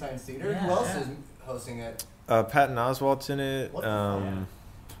Mystery Science Theater. Yeah, Who else yeah. is hosting it? Patton Oswalt's in it. What the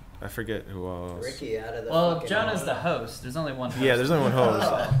I forget who else. Ricky out of the. Well, fucking Jonah's the host. There's only one host. Yeah, there's only one host.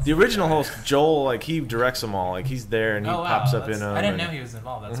 Oh. The original host, Joel, like he directs them all. Like he's there and he Oh, wow, pops up in that's- them. I didn't and- know he was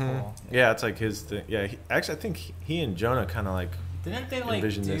involved. That's Mhm. cool. Yeah, it's like his thing. Yeah, actually, I think he and Jonah kind of like. Didn't they like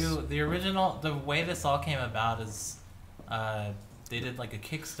Envision do this. the original? The way this all came about is, they did like a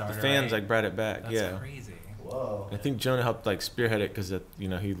Kickstarter. The fans right? like brought it back. That's yeah. crazy. Whoa. I think Jonah helped like spearhead it because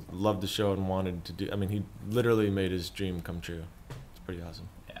he loved the show and wanted to do. I mean, he literally made his dream come true. It's pretty awesome.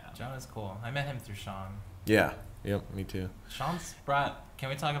 Yeah, Jonah's cool. I met him through Sean. Yeah. Yep. Me too. Sean's brought. Can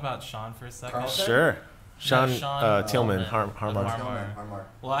we talk about Sean for a second? Carlson? Sure. Sean, Sean Tillman, Tillman Harmar. of Harmar. Harmar.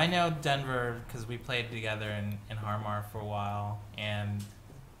 Well, I know Denver because we played together in Harmar for a while, and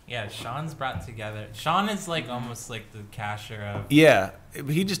yeah, Sean's brought together. Sean is like almost like the cashier of. Yeah,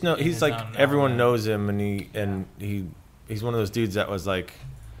 he just know In he's his like own everyone element. knows him, and he's one of those dudes that was like,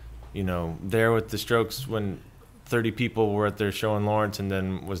 there with the Strokes when 30 people were at their show in Lawrence, and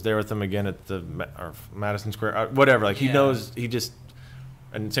then was there with them again at the Madison Square, whatever. Like he Yeah. knows,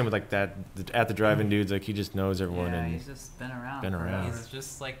 and same with like that at the drive-in dudes. Like he just knows everyone. Yeah, and he's just been around. Been around. forever. He's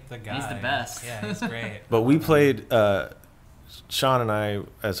just like the guy. He's the best. Yeah, he's great. But we played. Sean and I,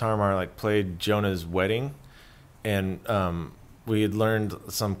 as Harmar, like played Jonah's wedding, and we had learned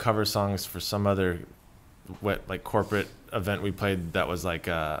some cover songs for some other corporate event we played that was like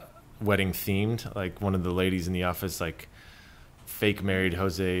wedding themed. Like one of the ladies in the office like fake married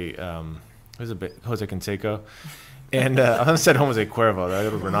Jose Canseco, and I almost said Jose Cuervo. That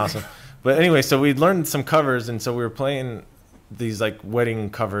would have been awesome. But anyway, so we'd learned some covers, and so we were playing these like wedding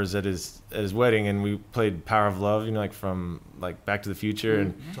covers at his wedding, and we played Power of Love, like from like Back to the Future,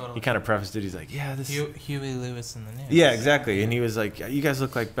 and Totally. he kind of prefaced it. He's like, yeah, this. Huey Lewis in the news. Yeah, exactly. And he was like, you guys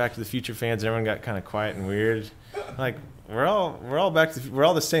look like Back to the Future fans. And everyone got kind of quiet and weird. Like we're all we're all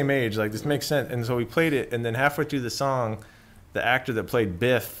the same age. Like this makes sense. And so we played it, and then halfway through the song, the actor that played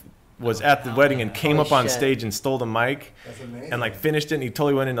Biff was at the wedding and came Holy up on shit. stage and stole the mic. That's amazing. And like finished it, and he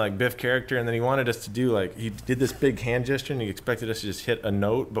totally went into like Biff character, and then he wanted us to do like he did this big hand gesture, and he expected us to just hit a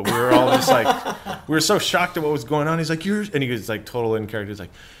note, but we were all just like we were so shocked at what was going on. He's like, and he was like total in character. He's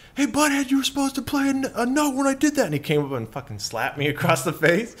like, hey butthead, you were supposed to play a note when I did that, and he came up and fucking slapped me across the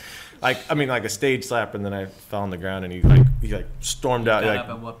face, like a stage slap, and then I fell on the ground, and he stormed out, Got like up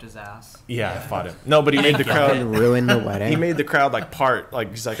and whooped his ass. yeah, fought him. No, but he made the crowd. And ruin the wedding. He made the crowd like part, like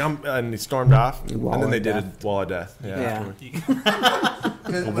he's like and he stormed off, Wall and then of they did death. a wall of death. Yeah.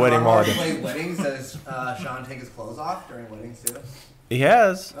 Does, when wedding Harmar wedding. plays weddings, does Sean take his clothes off during weddings too? He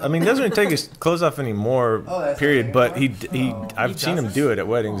has. I mean, he doesn't really take his clothes off anymore. Oh, that's period. not But anymore? I've He seen him does? do it at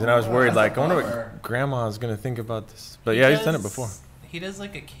weddings, and I was worried. that's Like, I wonder bummer. what Grandma's gonna think about this. But yeah, he's done it before. He does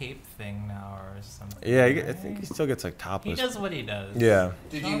like a cape thing now or something. Yeah, I think he still gets like He topless. does what he does. Yeah.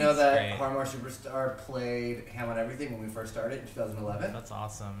 Did you Sean's know that great. Harmar Superstar played Ham on Everything when we first started in 2011? That's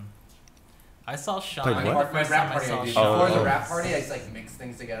awesome. I saw Sean. Played I I mean, think what? the my first rap time I party saw I did. Sean. Before the Oh. rap party, I just like mixed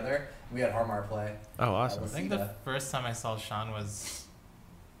things together. We had Harmar play. Oh, awesome. I think the first time I saw Sean was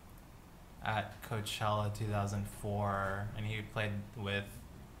at Coachella 2004, and he played with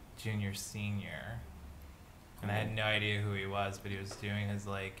Junior Senior. And I had no idea who he was, but he was doing his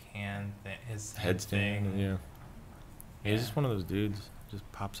like his head Headstand. thing. Yeah. He's just one of those dudes. Just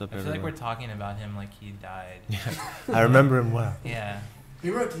pops up I feel like everywhere. we're talking about him like he died. I remember him well. Yeah. He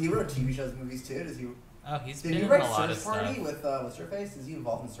wrote TV shows and movies too. Does he? Oh, he's Did been you in write a lot of Search Party stuff. with what's her face? Is he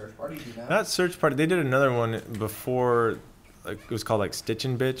involved in Search Party? Do you know? Not Search Party. They did another one before, like it was called like Stitch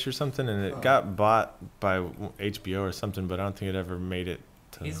and Bitch or something, and it got bought by HBO or something, but I don't think it ever made it.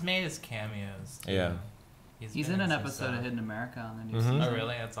 He's made his cameos. Too. Yeah. He's been in an some episode stuff. of Hidden America on the new Mhm. season. Oh,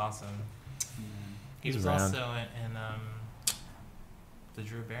 really? That's awesome. He He's was around. also in the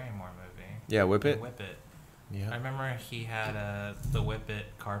Drew Barrymore movie. Yeah, Whip It. Whip It. I Yeah. remember he had the Whip It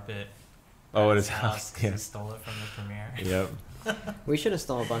carpet. Oh, at at his house. 'cause Yeah. he stole it from the premiere. Yep. We should have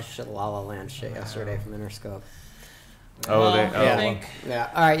stolen a bunch of shit, La La Land shit yesterday from Interscope. Oh, they. Well, Oh, Yeah. I think Yeah.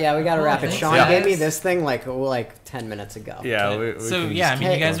 All right. Yeah, we gotta wrap it. thanks, Sean guys. gave me this thing like 10 minutes ago. yeah. We so can yeah, I just mean,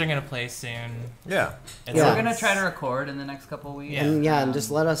 you keep guys going. are gonna play soon. Yeah. It's Yeah. We're gonna try to record in the next couple of weeks. Yeah. And yeah, and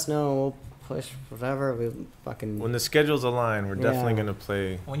just let us know. We'll push whatever. We fucking When the schedules align, we're definitely Yeah. gonna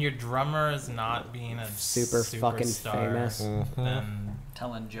play. when your drummer is not being a super fucking superstar, famous. then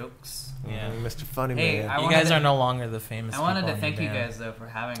Telling jokes. yeah. Mr. Funny Hey, Man. I You wanted guys to- are no longer the famous. I wanted people to in thank your you band. guys though for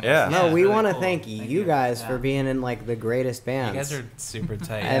having us. Yeah. No, It's we really want to cool. thank you guys for Yeah. being in like the greatest You bands. guys are super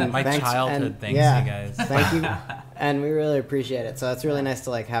tight. And My thanks- childhood and- thanks yeah. you guys. Thank you, and we really appreciate it. So it's really nice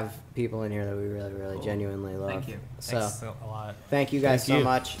to like have people in here that we really, really Cool. genuinely love. Thank you. So Thanks a lot. thank you guys Thank so you.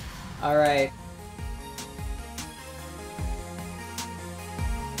 much. All right.